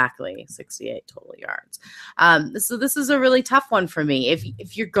 Exactly, 68 total yards. So this is a really tough one for me.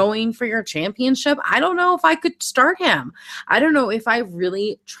 If you're going for your championship, I don't know if I could start him. I don't know if I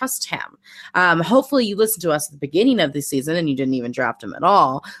really trust him. Hopefully you listened to us at the beginning of the season and you didn't even draft him at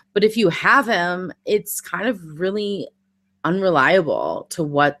all. But if you have him, it's kind of really unreliable to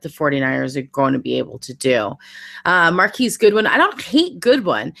what the 49ers are going to be able to do. Marquise Goodwin, I don't hate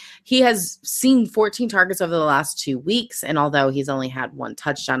Goodwin. He has seen 14 targets over the last 2 weeks, and although he's only had 1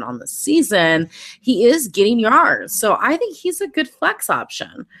 touchdown on the season, he is getting yards. So I think he's a good flex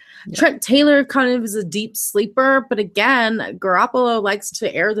option. Yeah. Trent Taylor kind of is a deep sleeper, but again, Garoppolo likes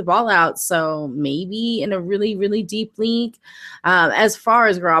to air the ball out, so maybe in a really, really deep league. As far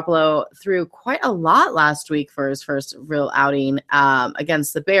as Garoppolo threw quite a lot last week for his first real outing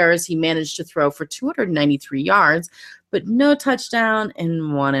against the Bears, he managed to throw for 293 yards, but no touchdown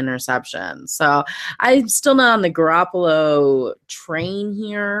and 1 interception. So I'm still not on the Garoppolo train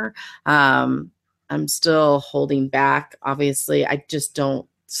here. I'm still holding back. Obviously, I just don't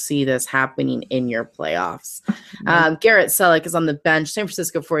see this happening in your playoffs. Garrett Selleck is on the bench. San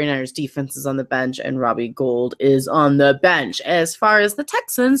Francisco 49ers defense is on the bench, and Robbie Gould is on the bench. As far as the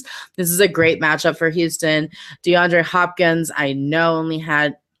Texans, this is a great matchup for Houston. DeAndre Hopkins, I know, only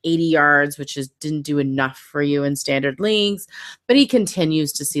had 80 yards, which didn't do enough for you in standard leagues, but he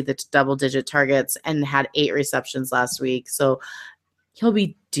continues to see the double-digit targets and had 8 receptions last week. So he'll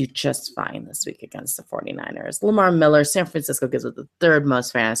do just fine this week against the 49ers. Lamar Miller, San Francisco gives it the 3rd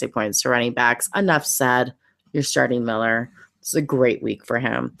most fantasy points to running backs. Enough said. You're starting Miller. It's a great week for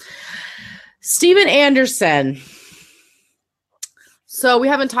him. Steven Anderson. So we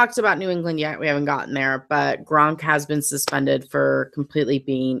haven't talked about New England yet. We haven't gotten there, but Gronk has been suspended for completely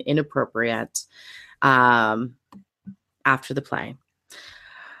being inappropriate after the play.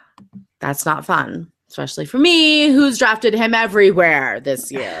 That's not fun. Especially for me, who's drafted him everywhere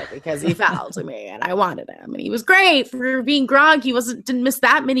this year because he fouled to me and I wanted him. And he was great for being Gronk. He didn't miss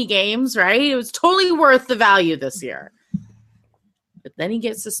that many games, right? It was totally worth the value this year. But then he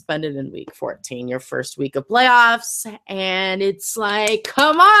gets suspended in week 14, your first week of playoffs. And it's like,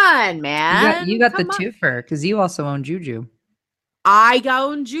 come on, man. You got the twofer because you also own Juju. I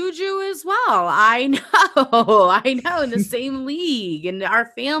own Juju as well. I know, in the same league, in our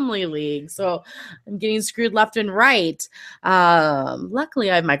family league. So I'm getting screwed left and right.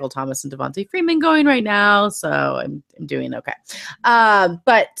 Luckily, I have Michael Thomas and Devontae Freeman going right now, so I'm doing okay.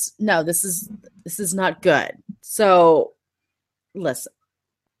 But no, this is not good. So listen,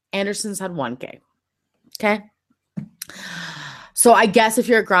 Anderson's had 1 game. Okay. So I guess if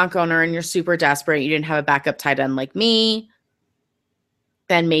you're a Gronk owner and you're super desperate, you didn't have a backup tight end like me,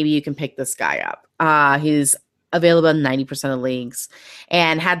 then maybe you can pick this guy up. He's available in 90% of leagues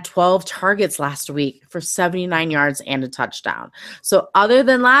and had 12 targets last week for 79 yards and a touchdown. So other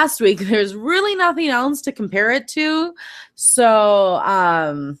than last week, there's really nothing else to compare it to.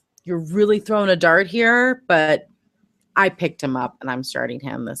 So you're really throwing a dart here, but I picked him up and I'm starting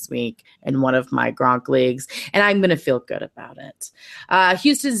him this week in one of my Gronk leagues, and I'm going to feel good about it.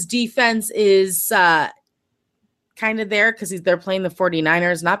 Houston's defense is kind of there because they're playing the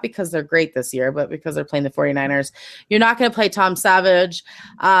 49ers, not because they're great this year, but because they're playing the 49ers. You're not going to play Tom Savage.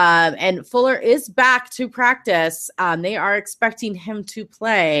 And Fuller is back to practice. They are expecting him to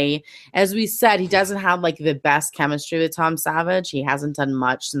play. As we said, he doesn't have like the best chemistry with Tom Savage. He hasn't done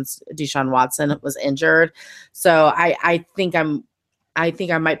much since Deshaun Watson was injured. So I think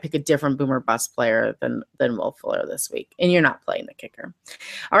I might pick a different boomer bust player than Will Fuller this week. And you're not playing the kicker.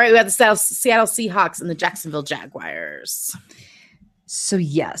 All right, we have the Seattle Seahawks and the Jacksonville Jaguars. So,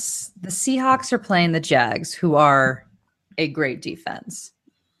 yes, the Seahawks are playing the Jags, who are a great defense.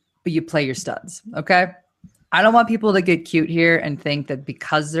 But you play your studs, okay? I don't want people to get cute here and think that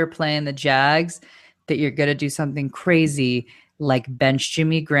because they're playing the Jags that you're going to do something crazy like bench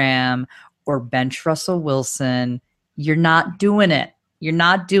Jimmy Graham or bench Russell Wilson. You're not doing it. You're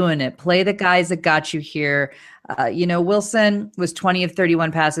not doing it. Play the guys that got you here. Wilson was 20 of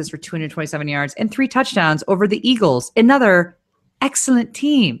 31 passes for 227 yards and 3 touchdowns over the Eagles, another excellent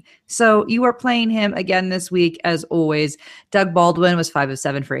team. So you are playing him again this week, as always. Doug Baldwin was 5 of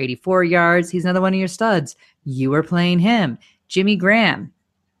 7 for 84 yards. He's another one of your studs. You are playing him. Jimmy Graham,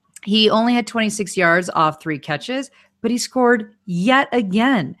 he only had 26 yards off 3 catches, but he scored yet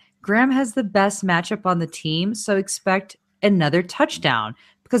again. Graham has the best matchup on the team, so expect another touchdown,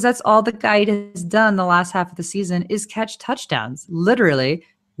 because that's all the guy has done the last half of the season is catch touchdowns, literally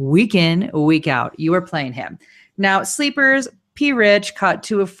week in, week out. You are playing him. Now, sleepers, P. Rich caught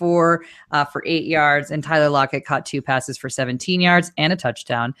 2 of 4 for 8 yards, and Tyler Lockett caught 2 passes for 17 yards and a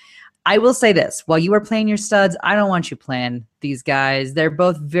touchdown. I will say this, while you are playing your studs, I don't want you playing these guys. They're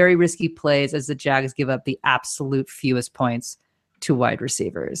both very risky plays, as the Jags give up the absolute fewest points to wide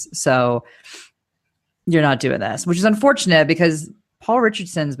receivers. So you're not doing this, which is unfortunate because Paul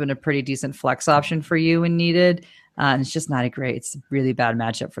Richardson's been a pretty decent flex option for you when needed. And it's just not it's a really bad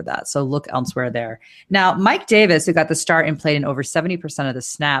matchup for that. So look elsewhere there. Now, Mike Davis, who got the start and played in over 70% of the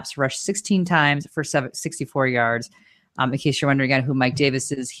snaps, rushed 16 times for 64 yards. In case you're wondering again who Mike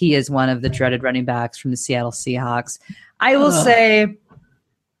Davis is, he is one of the dreaded running backs from the Seattle Seahawks. I will say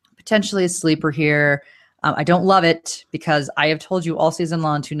potentially a sleeper here. I don't love it because I have told you all season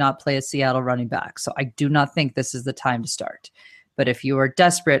long to not play a Seattle running back. So I do not think this is the time to start. But if you are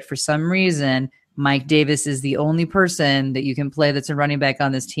desperate for some reason, Mike Davis is the only person that you can play that's a running back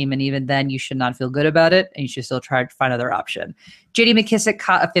on this team. And even then, you should not feel good about it. And you should still try to find another option. J.D. McKissick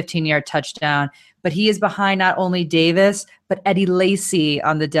caught a 15-yard touchdown, but he is behind not only Davis, but Eddie Lacy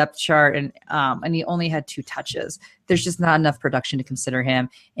on the depth chart. And he only had 2 touches. There's just not enough production to consider him.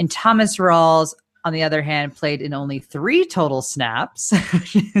 And Thomas Rawls, on the other hand, played in only 3 total snaps.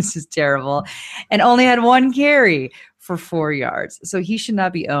 This is terrible. And only had 1 carry for 4 yards. So he should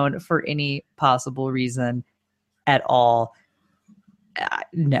not be owned for any possible reason at all.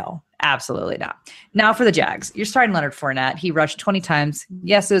 No, absolutely not. Now for the Jags, you're starting Leonard Fournette. He rushed 20 times.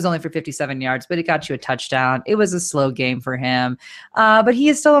 Yes, it was only for 57 yards, but it got you a touchdown. It was a slow game for him. But he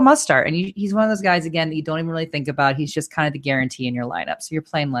is still a must start. And he's one of those guys, again, that you don't even really think about. He's just kind of the guarantee in your lineup. So you're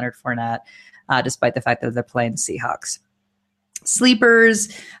playing Leonard Fournette. Despite the fact that they're playing the Seahawks. Sleepers,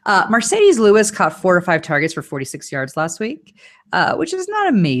 Mercedes Lewis caught 4 or 5 targets for 46 yards last week, which is not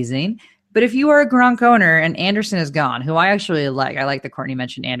amazing. But if you are a Gronk owner and Anderson is gone, who I actually like, I like that Courtney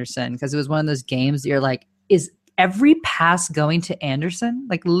mentioned Anderson because it was one of those games that you're like, is every pass going to Anderson?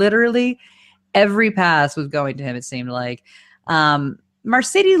 Like literally every pass was going to him, it seemed like.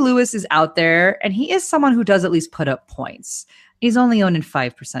 Mercedes Lewis is out there, and he is someone who does at least put up points. He's only owned in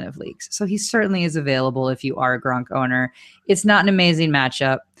 5% of leagues, so he certainly is available if you are a Gronk owner. It's not an amazing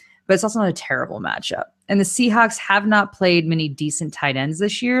matchup, but it's also not a terrible matchup. And the Seahawks have not played many decent tight ends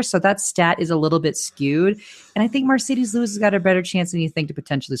this year, so that stat is a little bit skewed. And I think Mercedes Lewis has got a better chance than you think to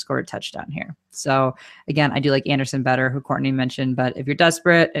potentially score a touchdown here. So, again, I do like Anderson better, who Courtney mentioned, but if you're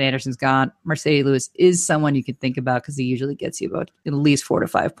desperate and Anderson's gone, Mercedes Lewis is someone you can think about because he usually gets you about at least 4 to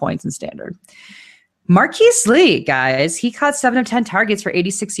 5 points in standard. Marquise Lee, guys, he caught 7 of 10 targets for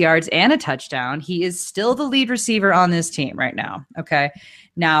 86 yards and a touchdown. He is still the lead receiver on this team right now. Okay.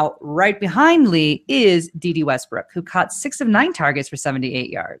 Now, right behind Lee is Dede Westbrook, who caught 6 of 9 targets for 78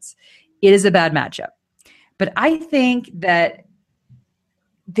 yards. It is a bad matchup. But I think that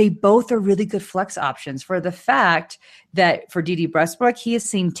they both are really good flex options for the fact that for Dede Westbrook, he has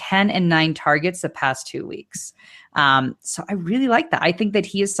seen 10 and 9 targets the past 2 weeks. So I really like that. I think that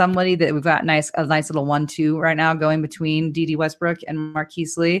he is somebody that we've got a nice little 1-2 right now going between Dede Westbrook and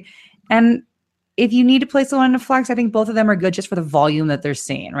Marquise Lee. And if you need to place someone in a flex, I think both of them are good just for the volume that they're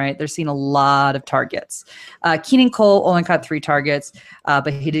seeing, right? They're seeing a lot of targets. Keenan Cole only caught 3 targets,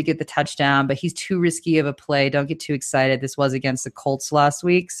 but he did get the touchdown, but he's too risky of a play. Don't get too excited. This was against the Colts last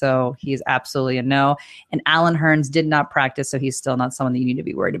week, so he is absolutely a no. And Allen Hurns did not practice, so he's still not someone that you need to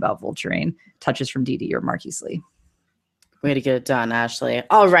be worried about vulturing touches from Dede or Marquise Lee. Way to get it done, Ashley.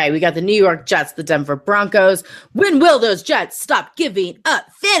 All right, we got the New York Jets, the Denver Broncos. When will those Jets stop giving up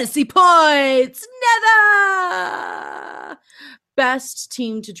fantasy points? Never! Best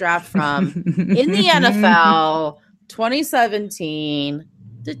team to draft from in the NFL, 2017,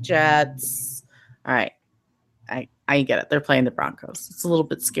 the Jets. All right, I get it. They're playing the Broncos. It's a little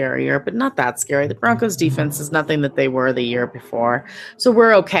bit scarier, but not that scary. The Broncos defense is nothing that they were the year before. So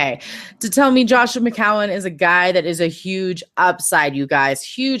we're okay. To tell me Joshua McCown is a guy that is a huge upside, you guys.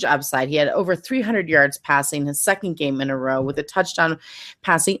 Huge upside. He had over 300 yards passing his second game in a row with a touchdown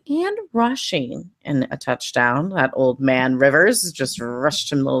passing and rushing and a touchdown. That old man Rivers just rushed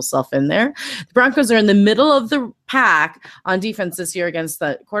him little self in there. The Broncos are in the middle of the pack on defense this year against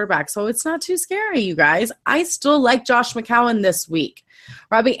the quarterback, so it's not too scary, you guys. I still like Josh McCown this week.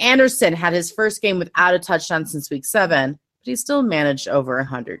 Robbie Anderson had his first game without a touchdown since week 7, but he still managed over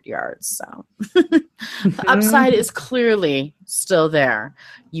 100 yards. So the upside is clearly still there.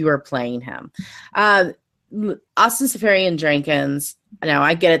 You are playing him. Austin Seferian-Jenkins. Now,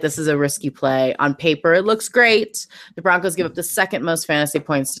 I get it. This is a risky play. On paper, it looks great. The Broncos give up the second most fantasy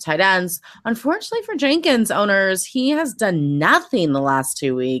points to tight ends. Unfortunately for Jenkins owners, he has done nothing the last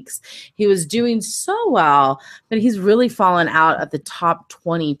 2 weeks. He was doing so well, but he's really fallen out at the top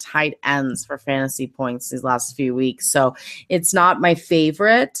 20 tight ends for fantasy points these last few weeks. So it's not my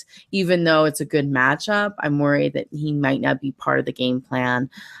favorite, even though it's a good matchup. I'm worried that he might not be part of the game plan.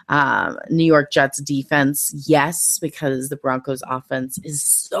 New York Jets defense, yes, because the Broncos offense is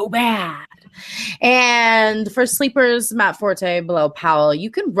so bad. And for sleepers, Matt Forte below Powell,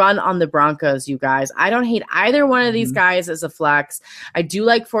 you can run on the Broncos, you guys. I don't hate either one of these guys as a flex. I do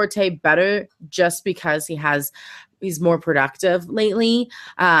like Forte better just because he's more productive lately.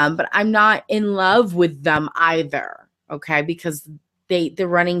 But I'm not in love with them either. Okay, because the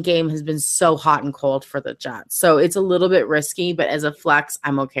running game has been so hot and cold for the Jets. So it's a little bit risky, but as a flex,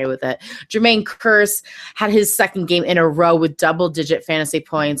 I'm okay with it. Jermaine Kearse had his second game in a row with double-digit fantasy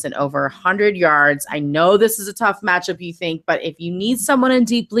points and over 100 yards. I know this is a tough matchup, you think, but if you need someone in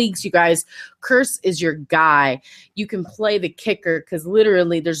deep leagues, you guys, Kearse is your guy. You can play the kicker because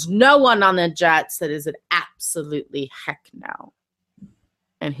literally there's no one on the Jets that is an absolutely heck no.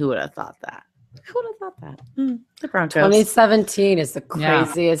 And who would have thought that? Who would have thought that? The Broncos. 2017 is the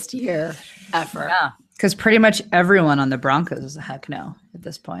craziest year ever. Yeah, because pretty much everyone on the Broncos is a heck no at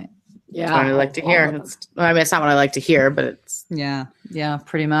this point. Yeah, that's what I like to hear. It's not what I like to hear, but it's yeah,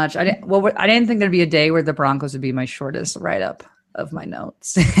 pretty much. I didn't think there'd be a day where the Broncos would be my shortest write-up of my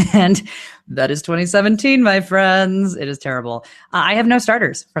notes, and that is 2017, my friends. It is terrible. I have no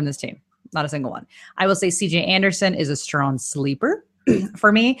starters from this team, not a single one. I will say C.J. Anderson is a strong sleeper.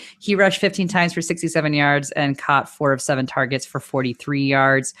 For me, he rushed 15 times for 67 yards and caught 4 of 7 targets for 43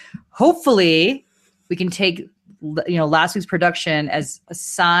 yards. Hopefully, we can take last week's production as a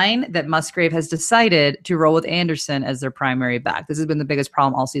sign that Musgrave has decided to roll with Anderson as their primary back. This has been the biggest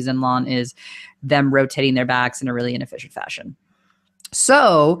problem all season long, is them rotating their backs in a really inefficient fashion.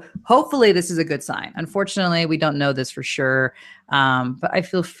 So hopefully this is a good sign. Unfortunately, we don't know this for sure, but I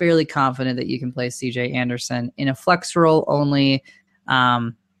feel fairly confident that you can play C.J. Anderson in a flex role only,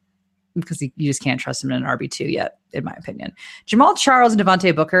 because you just can't trust him in an RB2 yet, in my opinion. Jamaal Charles and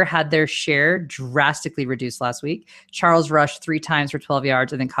Devontae Booker had their share drastically reduced last week. Charles rushed 3 times for 12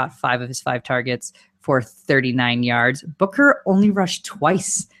 yards and then caught 5 of his 5 targets for 39 yards. Booker only rushed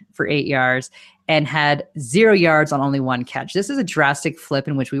twice for 8 yards and had 0 yards on only 1 catch. This is a drastic flip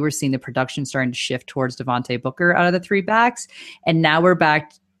in which we were seeing the production starting to shift towards Devontae Booker out of the 3 backs. And now we're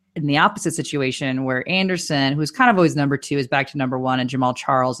back in the opposite situation where Anderson, who's kind of always number 2, is back to number 1, and Jamaal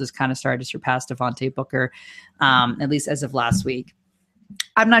Charles is kind of started to surpass Devontae Booker, at least as of last week.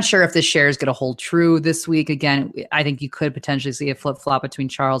 I'm not sure if this share is going to hold true this week. Again, I think you could potentially see a flip-flop between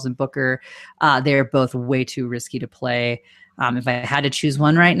Charles and Booker. They're both way too risky to play. If I had to choose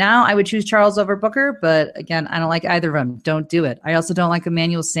one right now, I would choose Charles over Booker. But again, I don't like either of them. Don't do it. I also don't like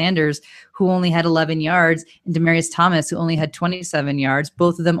Emmanuel Sanders, who only had 11 yards, and Demaryius Thomas, who only had 27 yards,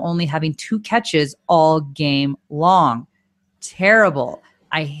 both of them only having 2 catches all game long. Terrible.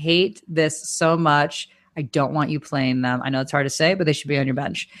 I hate this so much. I don't want you playing them. I know it's hard to say, but they should be on your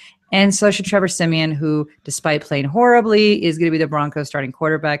bench. And so should Trevor Siemian, who, despite playing horribly, is going to be the Broncos starting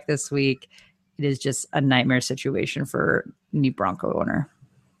quarterback this week. It is just a nightmare situation for any Bronco owner.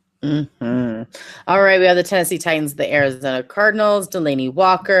 Mm-hmm. All right, we have the Tennessee Titans, the Arizona Cardinals. Delaney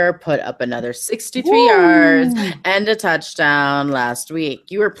Walker put up another 63 yards and a touchdown last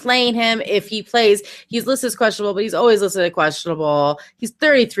week. You were playing him if he plays. He's listed as questionable, but he's always listed as questionable. He's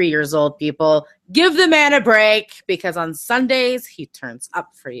 33 years old, people. Give the man a break, because on Sundays, he turns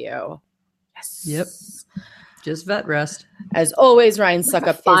up for you. Yes. Yep. Just vet rest. As always, Ryan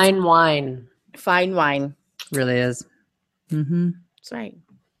Suckup. Fine wine. Fine wine. Really is. Mm-hmm. That's right.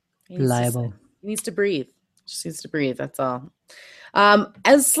 Reliable. He needs to breathe. Just needs to breathe. That's all.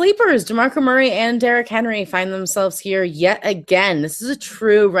 As sleepers, DeMarco Murray and Derrick Henry find themselves here yet again. This is a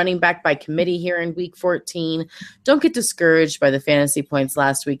true running back by committee here in week 14. Don't get discouraged by the fantasy points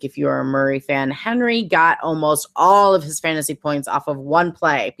last week if you are a Murray fan. Henry got almost all of his fantasy points off of one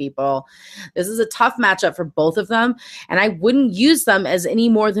play, people. This is a tough matchup for both of them, and I wouldn't use them as any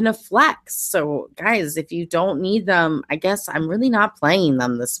more than a flex. So, guys, if you don't need them, I guess I'm really not playing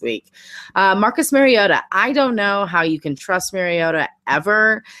them this week. Marcus Mariota, I don't know how you can trust Mariota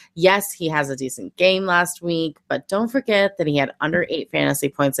ever. Yes, he has a decent game last week, but don't forget that he had under 8 fantasy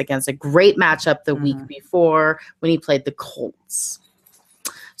points against a great matchup the week before when he played the Colts.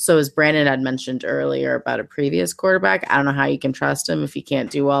 So as Brandon had mentioned earlier about a previous quarterback, I don't know how you can trust him if he can't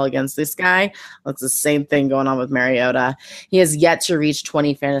do well against this guy. That's the same thing going on with Mariota. He has yet to reach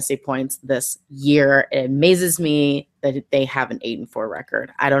 20 fantasy points this year. It amazes me that they have an 8-4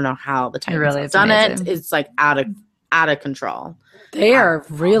 record. I don't know how the Titans have done it. It's like out of control. They are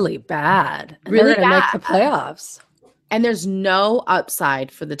really bad. And really they're going to make the playoffs. And there's no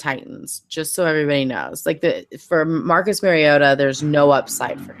upside for the Titans, just so everybody knows. Like for Marcus Mariota, there's no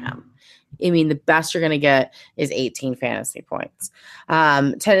upside for him. I mean, the best you're going to get is 18 fantasy points.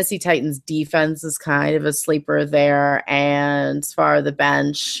 Tennessee Titans defense is kind of a sleeper there. And as far as the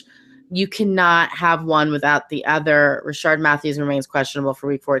bench, you cannot have one without the other. Rashard Matthews remains questionable for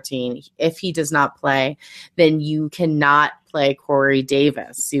week 14. If he does not play, then you cannot play Corey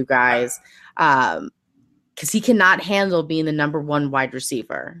Davis, you guys, because he cannot handle being the number 1 wide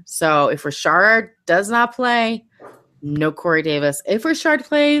receiver. So if Rashard does not play, no Corey Davis. If Rashard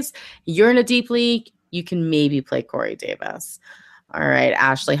plays, you're in a deep league, you can maybe play Corey Davis. All right,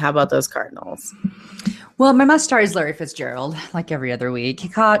 Ashley, how about those Cardinals? Well, my must-start is Larry Fitzgerald, like every other week. He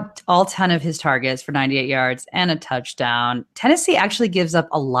caught all 10 of his targets for 98 yards and a touchdown. Tennessee actually gives up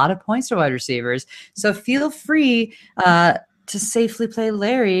a lot of points to wide receivers, so feel free to safely play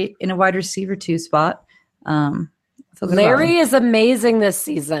Larry in a wide receiver 2 spot. Larry is amazing this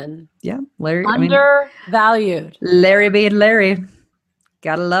season. Yeah, Larry. Undervalued. Larry being Larry.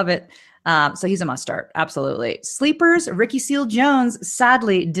 Gotta love it. So he's a must start. Absolutely. Sleepers, Ricky Seals-Jones,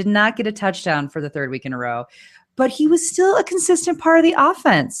 sadly, did not get a touchdown for the 3rd week in a row, but he was still a consistent part of the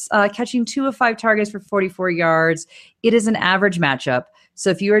offense, catching 2 of 5 targets for 44 yards. It is an average matchup. So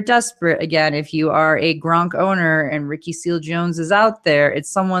if you are desperate, again, if you are a Gronk owner and Ricky Seals-Jones is out there, it's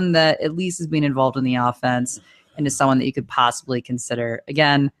someone that at least is being involved in the offense and is someone that you could possibly consider.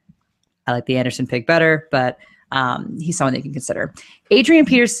 Again, I like the Anderson pick better, but he's someone that you can consider. Adrian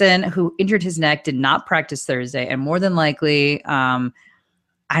Peterson, who injured his neck, did not practice Thursday, and more than likely, I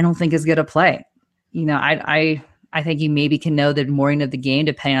don't think is going to play. You know, I think you maybe can know the morning of the game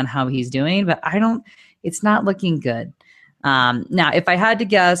depending on how he's doing, but it's not looking good. Now, if I had to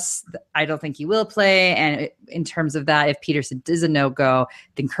guess, I don't think he will play. And in terms of that, if Peterson is a no-go,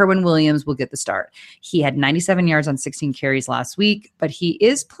 then Kerwin Williams will get the start. He had 97 yards on 16 carries last week, but he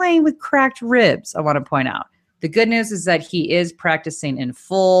is playing with cracked ribs, I want to point out. The good news is that he is practicing in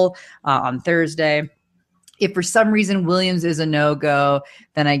full on Thursday. If for some reason Williams is a no-go,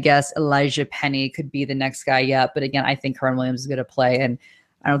 then I guess Elijah Penny could be the next guy up. But again, I think Kerwin Williams is going to play, and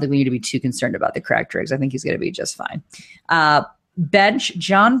I don't think we need to be too concerned about the cracked ribs. I think he's going to be just fine. Bench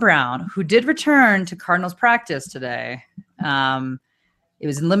John Brown, who did return to Cardinals practice today. It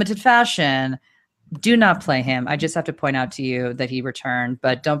was in limited fashion. Do not play him. I just have to point out to you that he returned,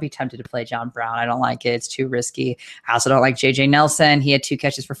 but don't be tempted to play John Brown. I don't like it. It's too risky. I also don't like J.J. Nelson. He had 2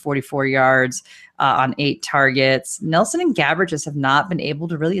 catches for 44 yards on 8 targets. Nelson and Gabbert just have not been able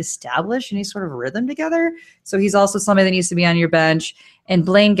to really establish any sort of rhythm together. So he's also somebody that needs to be on your bench. And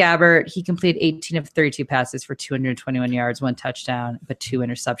Blaine Gabbert, he completed 18 of 32 passes for 221 yards, 1 touchdown, but 2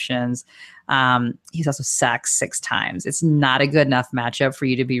 interceptions. He's also sacked 6 times. It's not a good enough matchup for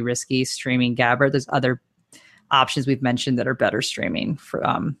you to be risky streaming Gabbert. There's other options we've mentioned that are better streaming for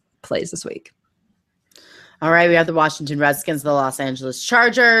plays this week. All right, we have the Washington Redskins, the Los Angeles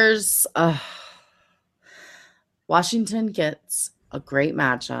Chargers. Washington gets a great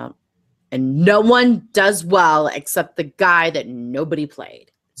matchup, and no one does well except the guy that nobody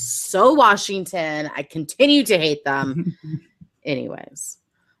played. So Washington, I continue to hate them. Anyways,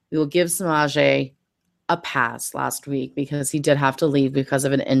 we will give Samaje a pass last week because he did have to leave because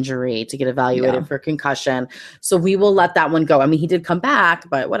of an injury to get evaluated for concussion. So we will let that one go. I mean, he did come back,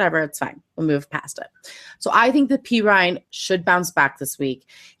 but whatever, it's fine. We'll move past it. So I think that P. Ryan should bounce back this week.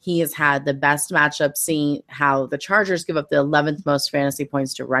 He has had the best matchup, seeing how the Chargers give up the 11th most fantasy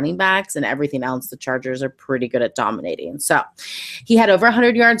points to running backs, and everything else the Chargers are pretty good at dominating. So he had over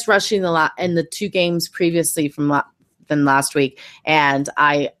 100 yards rushing in the 2 games previously than last week, and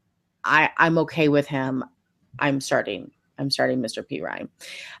I'm okay with him. I'm starting Mr. P. Ryan.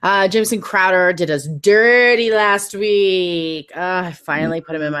 Jameson Crowder did us dirty last week. I finally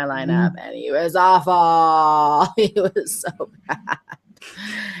put him in my lineup, and he was awful. He was so bad.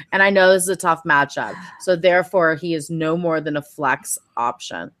 And I know this is a tough matchup, so therefore he is no more than a flex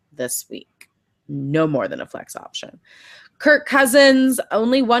option this week. No more than a flex option. Kirk Cousins,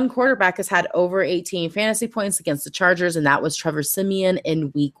 only one quarterback has had over 18 fantasy points against the Chargers, and that was Trevor Siemian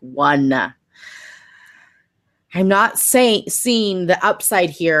in week 1. I'm not seeing the upside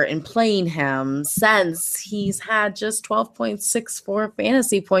here in playing him since he's had just 12.64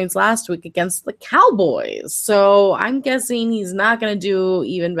 fantasy points last week against the Cowboys. So I'm guessing he's not going to do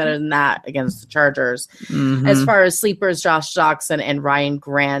even better than that against the Chargers. Mm-hmm. As far as sleepers, Josh Doxson and Ryan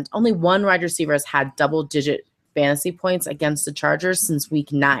Grant, only one wide receiver has had double-digit fantasy points against the Chargers since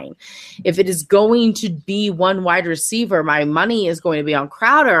week 9. If it is going to be one wide receiver, my money is going to be on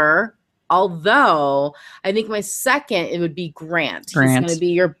Crowder. Although I think my second, it would be Grant. He's going to be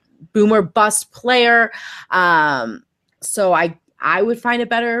your boomer bust player. So I would find a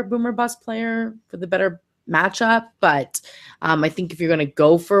better boomer bust player for the better matchup. But I think if you're going to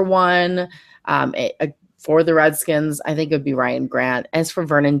go for one for the Redskins, I think it would be Ryan Grant. As for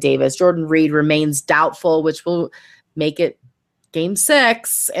Vernon Davis, Jordan Reed remains doubtful, which will make it Game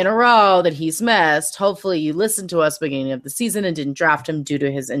 6 in a row that he's missed. Hopefully you listened to us beginning of the season and didn't draft him due to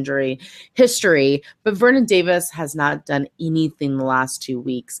his injury history. But Vernon Davis has not done anything the last 2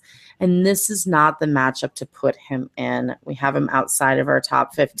 weeks. And this is not the matchup to put him in. We have him outside of our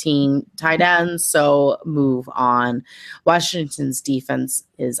top 15 tight ends, so move on. Washington's defense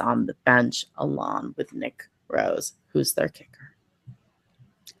is on the bench along with Nick Rose, who's their kicker.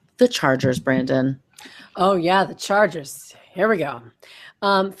 The Chargers, Brandon. Oh, yeah, the Chargers. Here we go.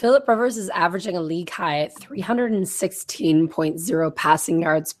 Phillip Rivers is averaging a league high at 316.0 passing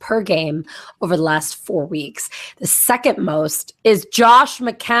yards per game over the last 4 weeks. The second most is Josh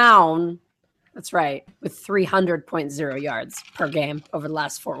McCown. That's right, with 300.0 yards per game over the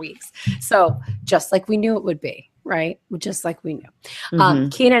last 4 weeks. So just like we knew it would be, right? Just like we knew.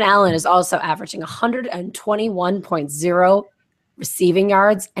 Keenan Allen is also averaging 121.0 receiving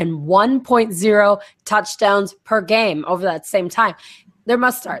yards and 1.0 touchdowns per game over that same time. They're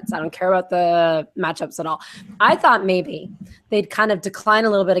must-starts. I don't care about the matchups at all. I thought maybe they'd kind of decline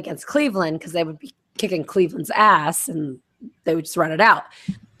a little bit against Cleveland because they would be kicking Cleveland's ass and they would just run it out.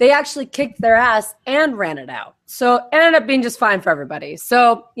 They actually kicked their ass and ran it out. So it ended up being just fine for everybody.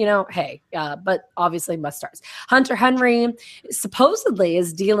 So, hey, but obviously must-starts. Hunter Henry supposedly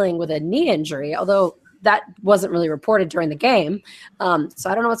is dealing with a knee injury, although that wasn't really reported during the game. So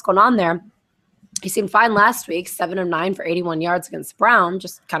I don't know what's going on there. He seemed fine last week, 7 of 9 for 81 yards against Brown.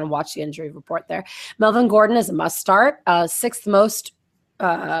 Just kind of watch the injury report there. Melvin Gordon is a must start. 6th most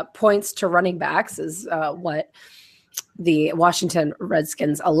points to running backs is what the Washington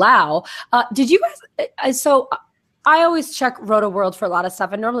Redskins allow. Did you guys, so I always check Roto World for a lot of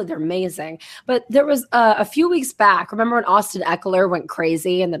stuff, and normally they're amazing. But there was a few weeks back, remember when Austin Eckler went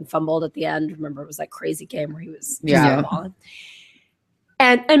crazy and then fumbled at the end? Remember, it was that crazy game where he was balling.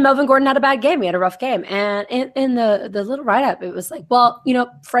 And Melvin Gordon had a bad game. He had a rough game. And in the little write-up, it was like, well,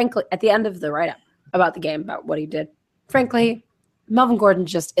 frankly, at the end of the write-up about the game, about what he did, frankly, Melvin Gordon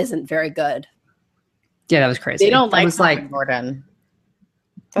just isn't very good. Yeah, that was crazy. They don't like Melvin Gordon.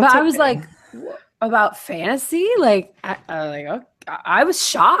 But I was like, about fantasy, I was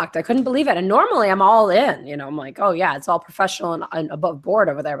shocked. I couldn't believe it. And normally I'm all in, I'm like, oh yeah, it's all professional and above board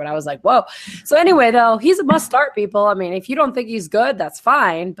over there. But I was like, whoa. So anyway, though, he's a must start, people. I mean, if you don't think he's good, that's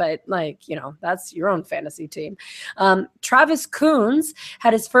fine. But that's your own fantasy team. Travis Coons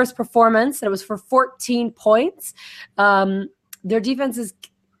had his first performance and it was for 14 points. Their defense is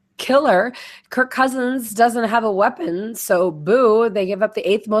killer. Kirk Cousins doesn't have a weapon, so boo. They give up the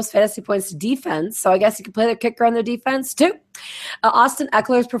 8th most fantasy points to defense, so I guess you could play their kicker on their defense too. Austin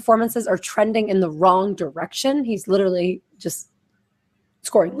Eckler's performances are trending in the wrong direction. He's literally just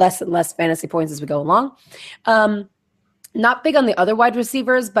scoring less and less fantasy points as we go along. Not big on the other wide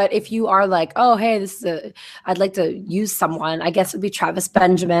receivers, but if you are like, oh, hey, I'd like to use someone, I guess it would be Travis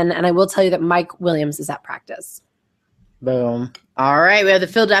Benjamin. And I will tell you that Mike Williams is at practice. Boom. All right. We have the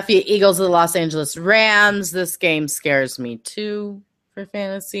Philadelphia Eagles of the Los Angeles Rams. This game scares me too for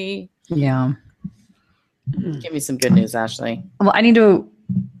fantasy. Yeah. Give me some good news, Ashley. Well, I don't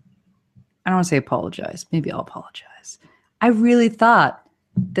want to say apologize. Maybe I'll apologize. I really thought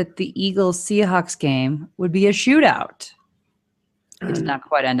that the Eagles-Seahawks game would be a shootout. It did not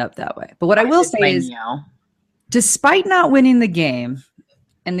quite end up that way. But what I will say is, despite not winning the game,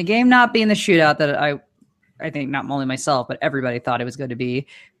 and the game not being the shootout that I think not only myself, but everybody thought it was going to be,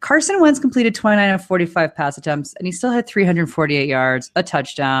 Carson Wentz completed 29 of 45 pass attempts, and he still had 348 yards, a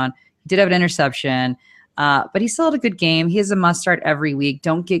touchdown. He did have an interception, but he still had a good game. He is a must-start every week.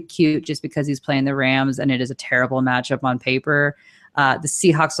 Don't get cute just because he's playing the Rams, and it is a terrible matchup on paper. The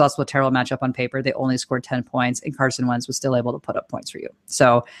Seahawks also a terrible matchup on paper. They only scored 10 points, and Carson Wentz was still able to put up points for you.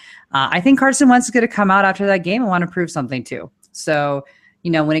 So I think Carson Wentz is going to come out after that game and want to prove something too. So,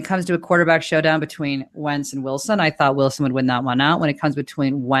 when it comes to a quarterback showdown between Wentz and Wilson, I thought Wilson would win that one out. When it comes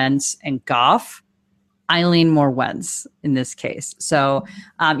between Wentz and Goff, I lean more Wentz in this case. So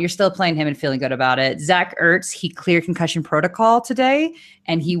you're still playing him and feeling good about it. Zach Ertz, he cleared concussion protocol today,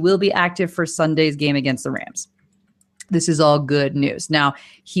 and he will be active for Sunday's game against the Rams. This is all good news. Now,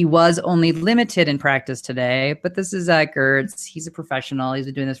 he was only limited in practice today, but this is Zach Ertz. He's a professional. He's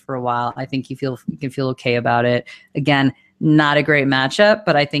been doing this for a while. I think you can feel okay about it. Again, not a great matchup,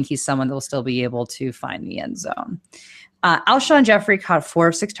 but I think he's someone that will still be able to find the end zone. Alshon Jeffrey caught 4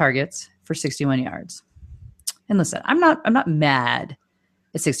 of 6 targets for 61 yards. And listen, I'm not mad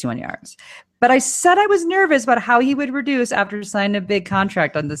at 61 yards. But I said I was nervous about how he would reduce after signing a big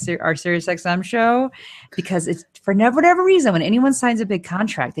contract on our SiriusXM show, because it's for whatever reason, when anyone signs a big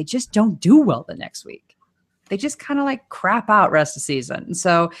contract, they just don't do well the next week. They just kind of like crap out rest of the season. And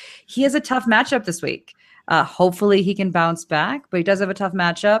so he has a tough matchup this week. Hopefully he can bounce back, but he does have a tough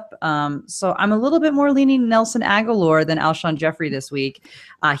matchup. So I'm a little bit more leaning Nelson Aguilar than Alshon Jeffrey this week.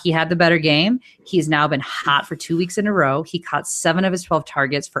 He had the better game. He's now been hot for 2 weeks in a row. He caught 7 of his 12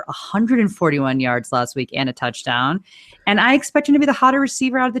 targets for 141 yards last week and a touchdown. And I expect him to be the hotter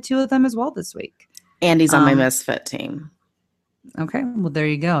receiver out of the two of them as well this week. And he's on my misfit team. Okay, well, there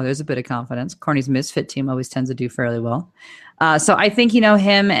you go. There's a bit of confidence. Courtney's misfit team always tends to do fairly well. So I think,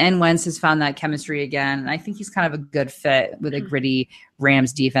 him and Wentz has found that chemistry again. And I think he's kind of a good fit with a gritty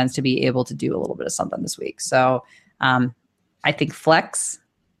Rams defense to be able to do a little bit of something this week. So I think flex,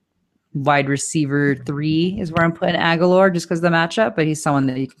 wide receiver 3 is where I'm putting Aguilar just because of the matchup, but he's someone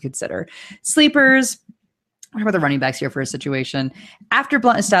that you can consider. Sleepers, what about the running backs here for a situation? After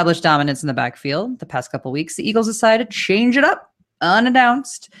Blunt established dominance in the backfield the past couple weeks, the Eagles decided to change it up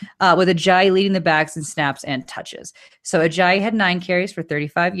unannounced with Ajayi leading the backs in snaps and touches. So Ajayi had 9 carries for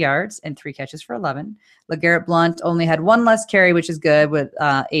 35 yards and 3 catches for 11. LeGarrette Blount only had 1 less carry, which is good, with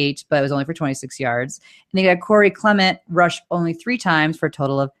 8, but it was only for 26 yards. And they got Corey Clement rush only 3 times for a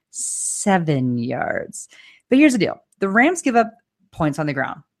total of 7 yards. But here's the deal. The Rams give up points on the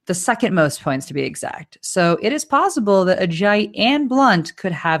ground, the second most points to be exact. So it is possible that Ajayi and Blount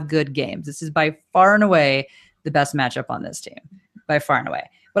could have good games. This is by far and away the best matchup on this team. By far and away.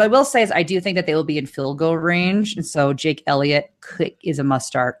 What I will say is I do think that they will be in field goal range. And so Jake Elliott is a must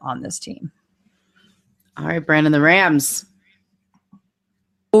start on this team. All right, Brandon, the Rams.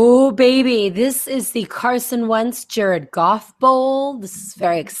 Oh, baby. This is the Carson Wentz, Jared Goff Bowl. This is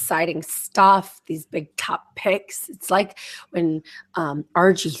very exciting stuff. These big top picks. It's like when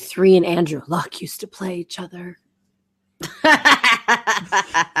RG3 and Andrew Luck used to play each other.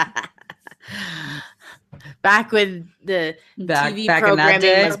 Back when the TV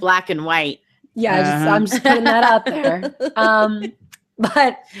programming was black and white. Yeah, I'm just putting that out there.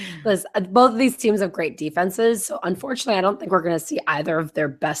 But listen, both of these teams have great defenses. So unfortunately, I don't think we're going to see either of their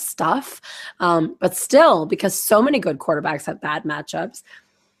best stuff. But still, because so many good quarterbacks have bad matchups,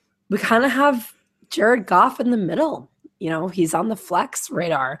 we kind of have Jared Goff in the middle. He's on the flex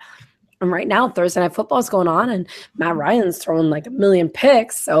radar. And right now, Thursday Night Football is going on, and Matt Ryan's throwing like 1 million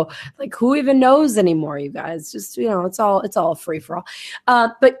picks. So, who even knows anymore, you guys? Just, it's all free for all.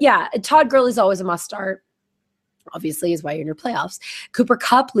 But yeah, Todd Gurley's always a must start. Obviously, is why you're in your playoffs. Cooper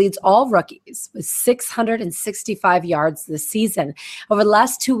Kupp leads all rookies with 665 yards this season. Over the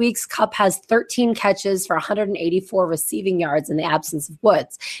last 2 weeks, Kupp has 13 catches for 184 receiving yards in the absence of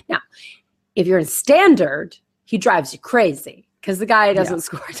Woods. Now, if you're in standard, he drives you crazy because the guy doesn't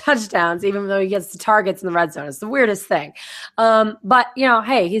score touchdowns, even though he gets the targets in the red zone. It's the weirdest thing. But,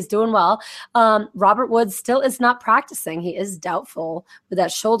 hey, he's doing well. Robert Woods still is not practicing. He is doubtful with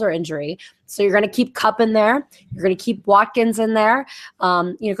that shoulder injury. So you're going to keep Kupp in there. You're going to keep Watkins in there,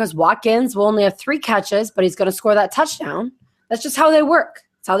 because Watkins will only have 3 catches, but he's going to score that touchdown. That's just how they work.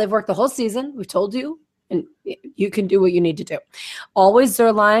 It's how they've worked the whole season. We've told you. And you can do what you need to do. Always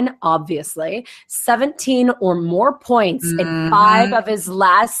Zerline, obviously. 17 or more points in 5 of his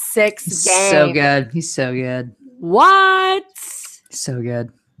last 6 games. So good. He's so good. What? So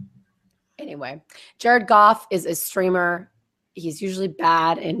good. Anyway, Jared Goff is a streamer. He's usually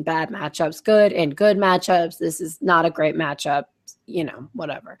bad in bad matchups, good in good matchups. This is not a great matchup,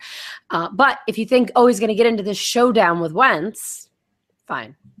 whatever. But if you think, he's going to get into this showdown with Wentz,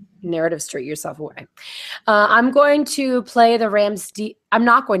 fine. Narrative straight yourself away. I'm going to play the Rams. I'm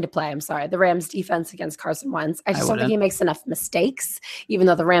not going to play, the Rams defense against Carson Wentz. I just don't think he makes enough mistakes, even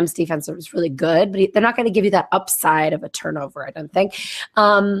though the Rams defense is really good, but they're not going to give you that upside of a turnover, I don't think.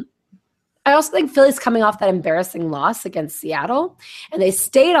 I also think Philly's coming off that embarrassing loss against Seattle, and they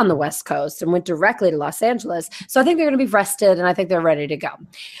stayed on the West Coast and went directly to Los Angeles. So I think they're going to be rested, and I think they're ready to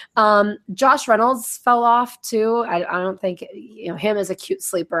go. Josh Reynolds fell off too. I don't think him as a cute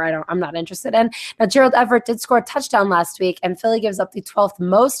sleeper. I'm not interested in. Now Gerald Everett did score a touchdown last week, and Philly gives up the 12th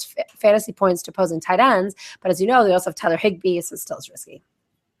most fantasy points to opposing tight ends. But as you know, they also have Tyler Higbee, so it still is risky.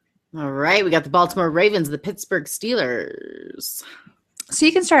 All right, we got the Baltimore Ravens, the Pittsburgh Steelers. So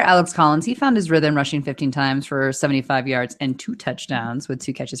you can start Alex Collins. He found his rhythm rushing 15 times for 75 yards and 2 touchdowns with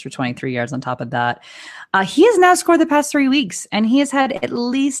 2 catches for 23 yards on top of that. He has now scored the past 3 weeks, and he has had at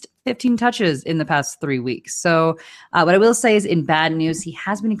least 15 touches in the past 3 weeks. So what I will say is in bad news, he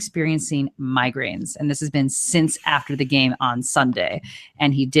has been experiencing migraines, and this has been since after the game on Sunday.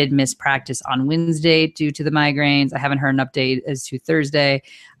 And he did miss practice on Wednesday due to the migraines. I haven't heard an update as to Thursday.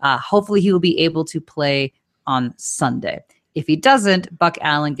 Hopefully he will be able to play on Sunday. If he doesn't, Buck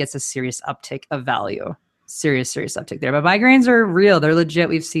Allen gets a serious uptick of value. Serious uptick there. But migraines are real. They're legit.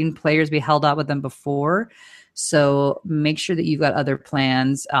 We've seen players be held out with them before. So make sure that you've got other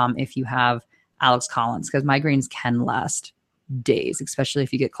plans if you have Alex Collins, because migraines can last days, especially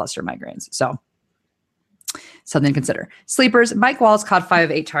if you get cluster migraines. So something to consider. Sleepers, Mike Wallace caught 5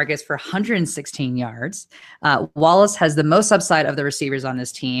 of 8 targets for 116 yards. Wallace has the most upside of the receivers on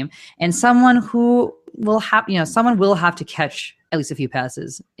this team, and someone who will have to catch at least a few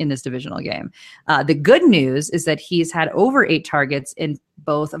passes in this divisional game. The good news is that he's had over 8 targets in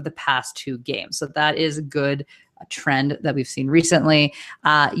both of the past 2 games. So that is a good trend that we've seen recently.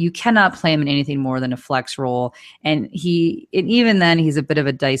 You cannot play him in anything more than a flex role. And even then, he's a bit of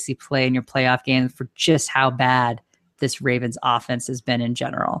a dicey play in your playoff game for just how bad this Ravens offense has been in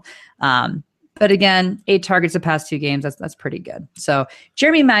general. But again, 8 targets the past 2 games, that's pretty good. So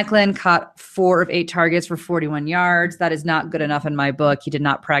Jeremy Maclin caught 4 of 8 targets for 41 yards. That is not good enough in my book. He did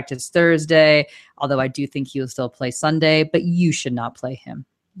not practice Thursday, although I do think he will still play Sunday, but you should not play him.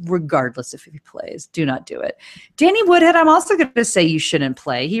 Regardless if he plays, do not do it. Danny Woodhead, I'm also going to say you shouldn't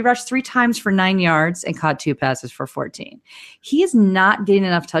play. He rushed 3 times for 9 yards and caught 2 passes for 14. He is not getting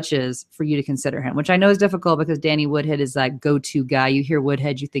enough touches for you to consider him, which I know is difficult because Danny Woodhead is that go-to guy. You hear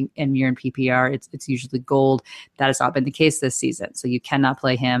Woodhead, you think, and you're in PPR, it's usually gold. That has not been the case this season, so you cannot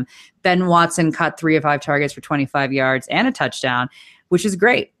play him. Ben Watson caught 3 of 5 targets for 25 yards and a touchdown, which is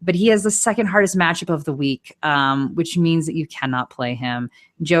great. But he has the second hardest matchup of the week, which means that you cannot play him.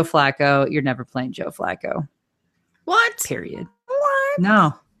 Joe Flacco, you're never playing Joe Flacco. What? Period. What?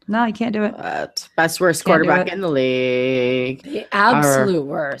 No, you can't do it. Best worst quarterback in the league. The absolute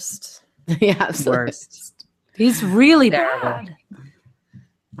worst. The absolute worst. He's really bad.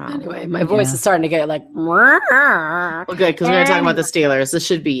 Anyway, my voice is starting to get like. Well, good, because we're going to talk about the Steelers. This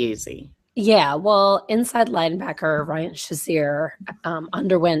should be easy. Yeah, well, inside linebacker Ryan Shazier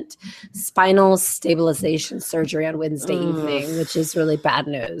underwent spinal stabilization surgery on Wednesday evening, which is really bad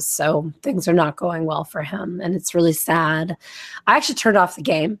news. So things are not going well for him, and it's really sad. I actually turned off the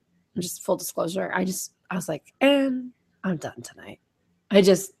game. Just full disclosure. I was like, and I'm done tonight. I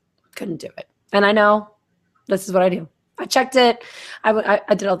just couldn't do it. And I know this is what I do. I checked it. I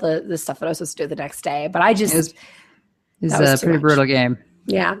did all the stuff that I was supposed to do the next day, but I just it was a pretty brutal game.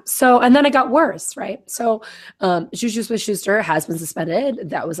 Yeah. So, and then it got worse, right? So, Juju Smith-Schuster has been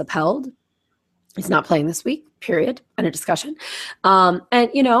suspended. That was upheld. He's not playing this week, period. End of discussion. And,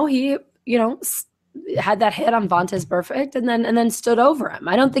 he, had that hit on Vontaze Burfict and then stood over him.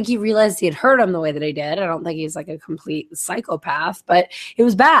 I don't think he realized he had hurt him the way that he did. I don't think he's like a complete psychopath, but it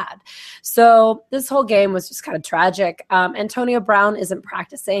was bad. So this whole game was just kind of tragic. Antonio Brown isn't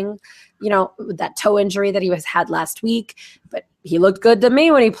practicing, with that toe injury that he had last week, but he looked good to me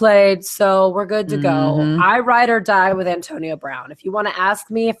when he played, so we're good to go. I ride or die with Antonio Brown. If you want to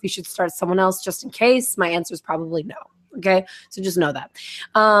ask me if we should start someone else just in case, my answer is probably no. Okay, so just know that.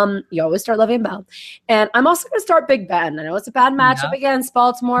 You always start Le'Veon Bell. And I'm also going to start Big Ben. I know it's a bad matchup against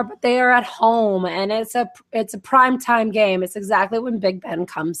Baltimore, but they are at home, and it's a prime time game. It's exactly when Big Ben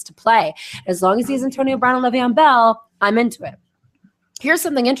comes to play. As long as he's Antonio Brown and Le'Veon Bell, I'm into it. Here's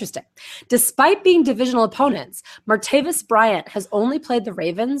something interesting. Despite being divisional opponents, Martavis Bryant has only played the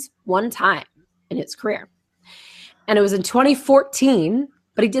Ravens one time in his career. And it was in 2014,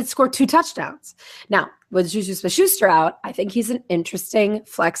 but he did score 2 touchdowns. Now, with Juju Smith-Schuster out, I think he's an interesting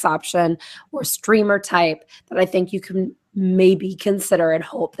flex option or streamer type that I think you can maybe consider and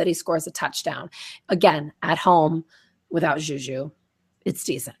hope that he scores a touchdown. Again, at home without Juju, it's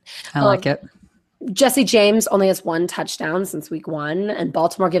decent. I like it. Jesse James only has 1 touchdown since week 1, and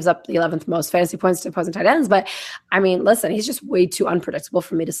Baltimore gives up the 11th most fantasy points to opposing tight ends. But, I mean, listen, he's just way too unpredictable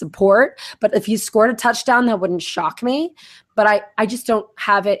for me to support. But if he scored a touchdown, that wouldn't shock me. But I just don't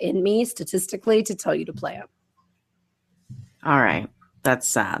have it in me statistically to tell you to play him. All right. That's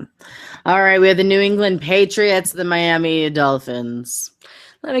sad. All right. We have the New England Patriots, the Miami Dolphins.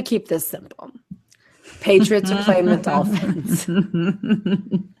 Let me keep this simple. Patriots are playing the Dolphins.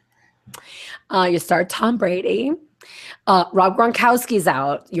 You start Tom Brady. Rob Gronkowski's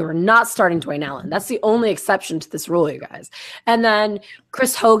out. You're not starting Dwayne Allen. That's the only exception to this rule, you guys. And then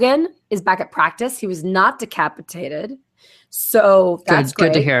Chris Hogan is back at practice. He was not decapitated. So that's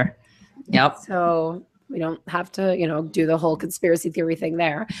good to hear. Yep. So we don't have to, do the whole conspiracy theory thing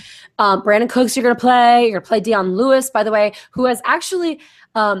there. Brandon Cooks, you're going to play. You're going to play Deion Lewis, by the way, who has actually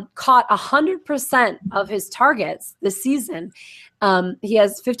caught 100% of his targets this season. He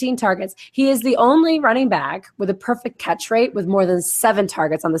has 15 targets. He is the only running back with a perfect catch rate with more than 7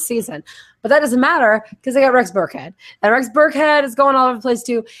 targets on the season. But that doesn't matter because they got Rex Burkhead. And Rex Burkhead is going all over the place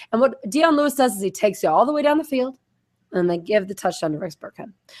too. And what Deion Lewis does is he takes you all the way down the field and they give the touchdown to Rex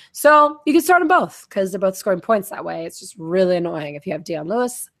Burkhead. So you can start them both because they're both scoring points that way. It's just really annoying if you have Deion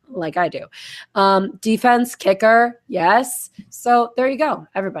Lewis like I do. Defense, kicker, yes. So there you go,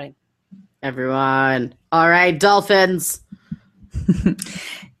 everybody. Everyone. All right, Dolphins.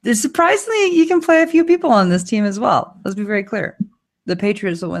 Surprisingly, you can play a few people on this team as well. Let's be very clear. The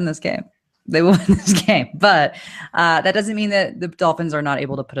Patriots will win this game. They will win this game. But that doesn't mean that the Dolphins are not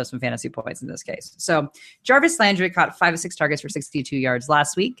able to put up some fantasy points in this case. So Jarvis Landry caught 5 of 6 targets for 62 yards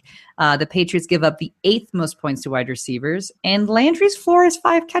last week. The Patriots give up the 8th most points to wide receivers. And Landry's floor is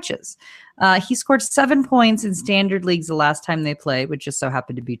 5 catches. He scored 7 points in standard leagues the last time they played, which just so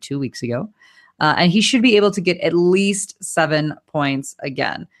happened to be 2 weeks ago. And he should be able to get at least 7 points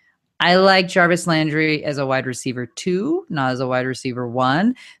again. I like Jarvis Landry as a wide receiver 2, not as a wide receiver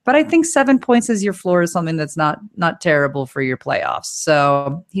 1. But I think 7 points as your floor is something that's not terrible for your playoffs.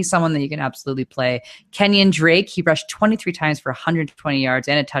 So he's someone that you can absolutely play. Kenyon Drake, he rushed 23 times for 120 yards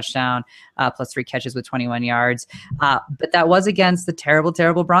and a touchdown, plus 3 catches with 21 yards. But that was against the terrible,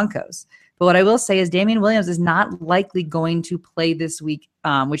 terrible Broncos. But what I will say is Damian Williams is not likely going to play this week,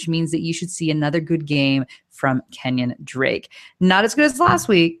 which means that you should see another good game from Kenyon Drake. Not as good as last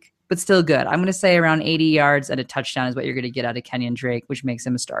week, but still good. I'm going to say around 80 yards and a touchdown is what you're going to get out of Kenyon Drake, which makes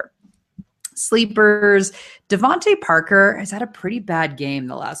him a start. Sleepers, Devontae Parker has had a pretty bad game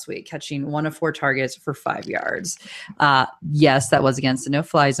the last week, catching 1 of 4 targets for 5 yards. Yes, that was against the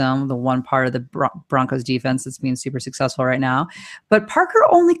no-fly zone, the one part of the Broncos defense that's being super successful right now. But Parker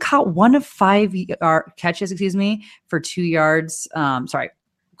only caught 1 of 5 catches, for 2 yards.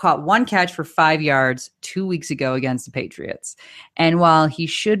 Caught 1 catch for 5 yards 2 weeks ago against the Patriots. And while he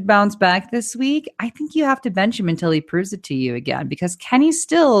should bounce back this week, I think you have to bench him until he proves it to you again, because Kenny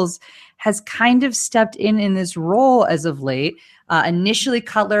Stills has kind of stepped in this role as of late. Initially,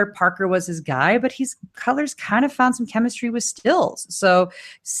 Parker was his guy, but Cutler's kind of found some chemistry with Stills. So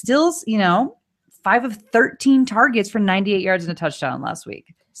Stills, 5 of 13 targets for 98 yards and a touchdown last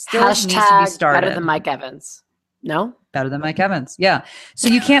week. Stills needs to be started. Better than Mike Evans. No? Better than Mike Evans. Yeah. So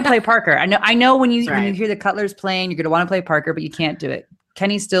you can't play Parker. I know when you hear the Cutler's playing, you're going to want to play Parker, but you can't do it.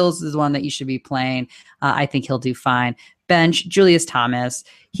 Kenny Stills is the one that you should be playing. I think he'll do fine. Bench, Julius Thomas.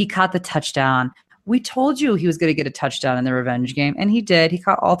 He caught the touchdown. We told you he was going to get a touchdown in the revenge game, and he did. He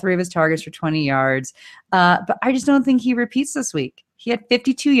caught all 3 of his targets for 20 yards. But I just don't think he repeats this week. He had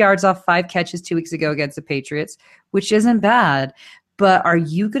 52 yards off 5 catches 2 weeks ago against the Patriots, which isn't bad. But are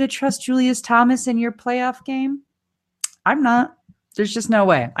you going to trust Julius Thomas in your playoff game? I'm not. There's just no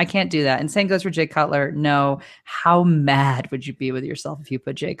way. I can't do that. And same goes for Jay Cutler. No. How mad would you be with yourself if you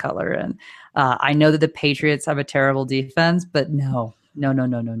put Jay Cutler in? I know that the Patriots have a terrible defense, but no.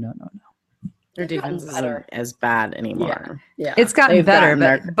 Their defense isn't as bad anymore. Yeah. It's gotten better,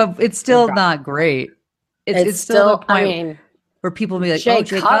 but it's still not great. It's still the point where people be like, Jay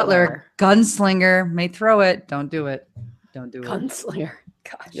Cutler, gunslinger, may throw it. Don't do it. Gunslinger.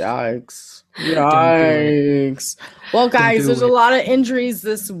 Gosh. Yikes. Well, guys, there's a lot of injuries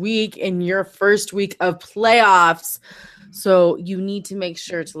this week in your first week of playoffs. So you need to make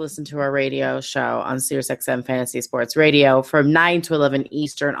sure to listen to our radio show on SiriusXM Fantasy Sports Radio from 9 to 11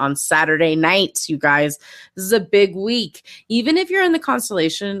 Eastern on Saturday nights, you guys. This is a big week. Even if you're in the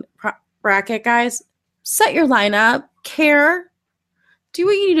constellation bracket, guys, set your lineup, do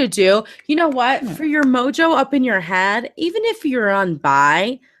what you need to do. You know what? For your mojo up in your head, even if you're on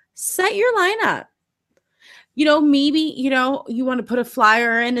bye, set your lineup. Maybe, you want to put a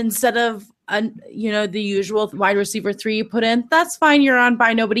flyer in instead of, the usual wide receiver 3 you put in. That's fine. You're on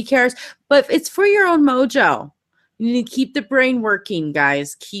bye. Nobody cares. But it's for your own mojo. You need to keep the brain working,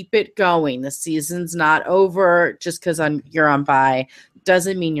 guys. Keep it going. The season's not over just because you're on bye.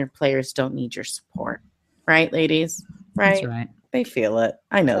 Doesn't mean your players don't need your support. Right, ladies? Right? That's right. They feel it.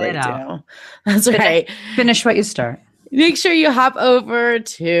 I know they do. That's right. Finish what you start. Make sure you hop over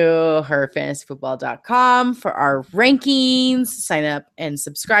to herfantasyfootball.com for our rankings. Sign up and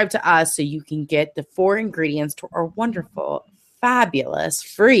subscribe to us so you can get the 4 ingredients to our wonderful, fabulous,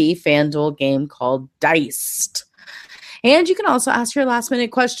 free FanDuel game called Diced. And you can also ask your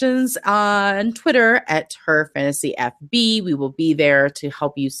last-minute questions on Twitter at herfantasyfb. We will be there to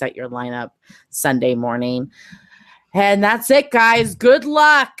help you set your lineup Sunday morning. And that's it, guys. Good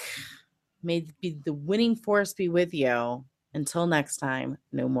luck. May the winning force be with you. Until next time,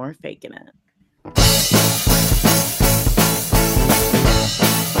 no more faking it.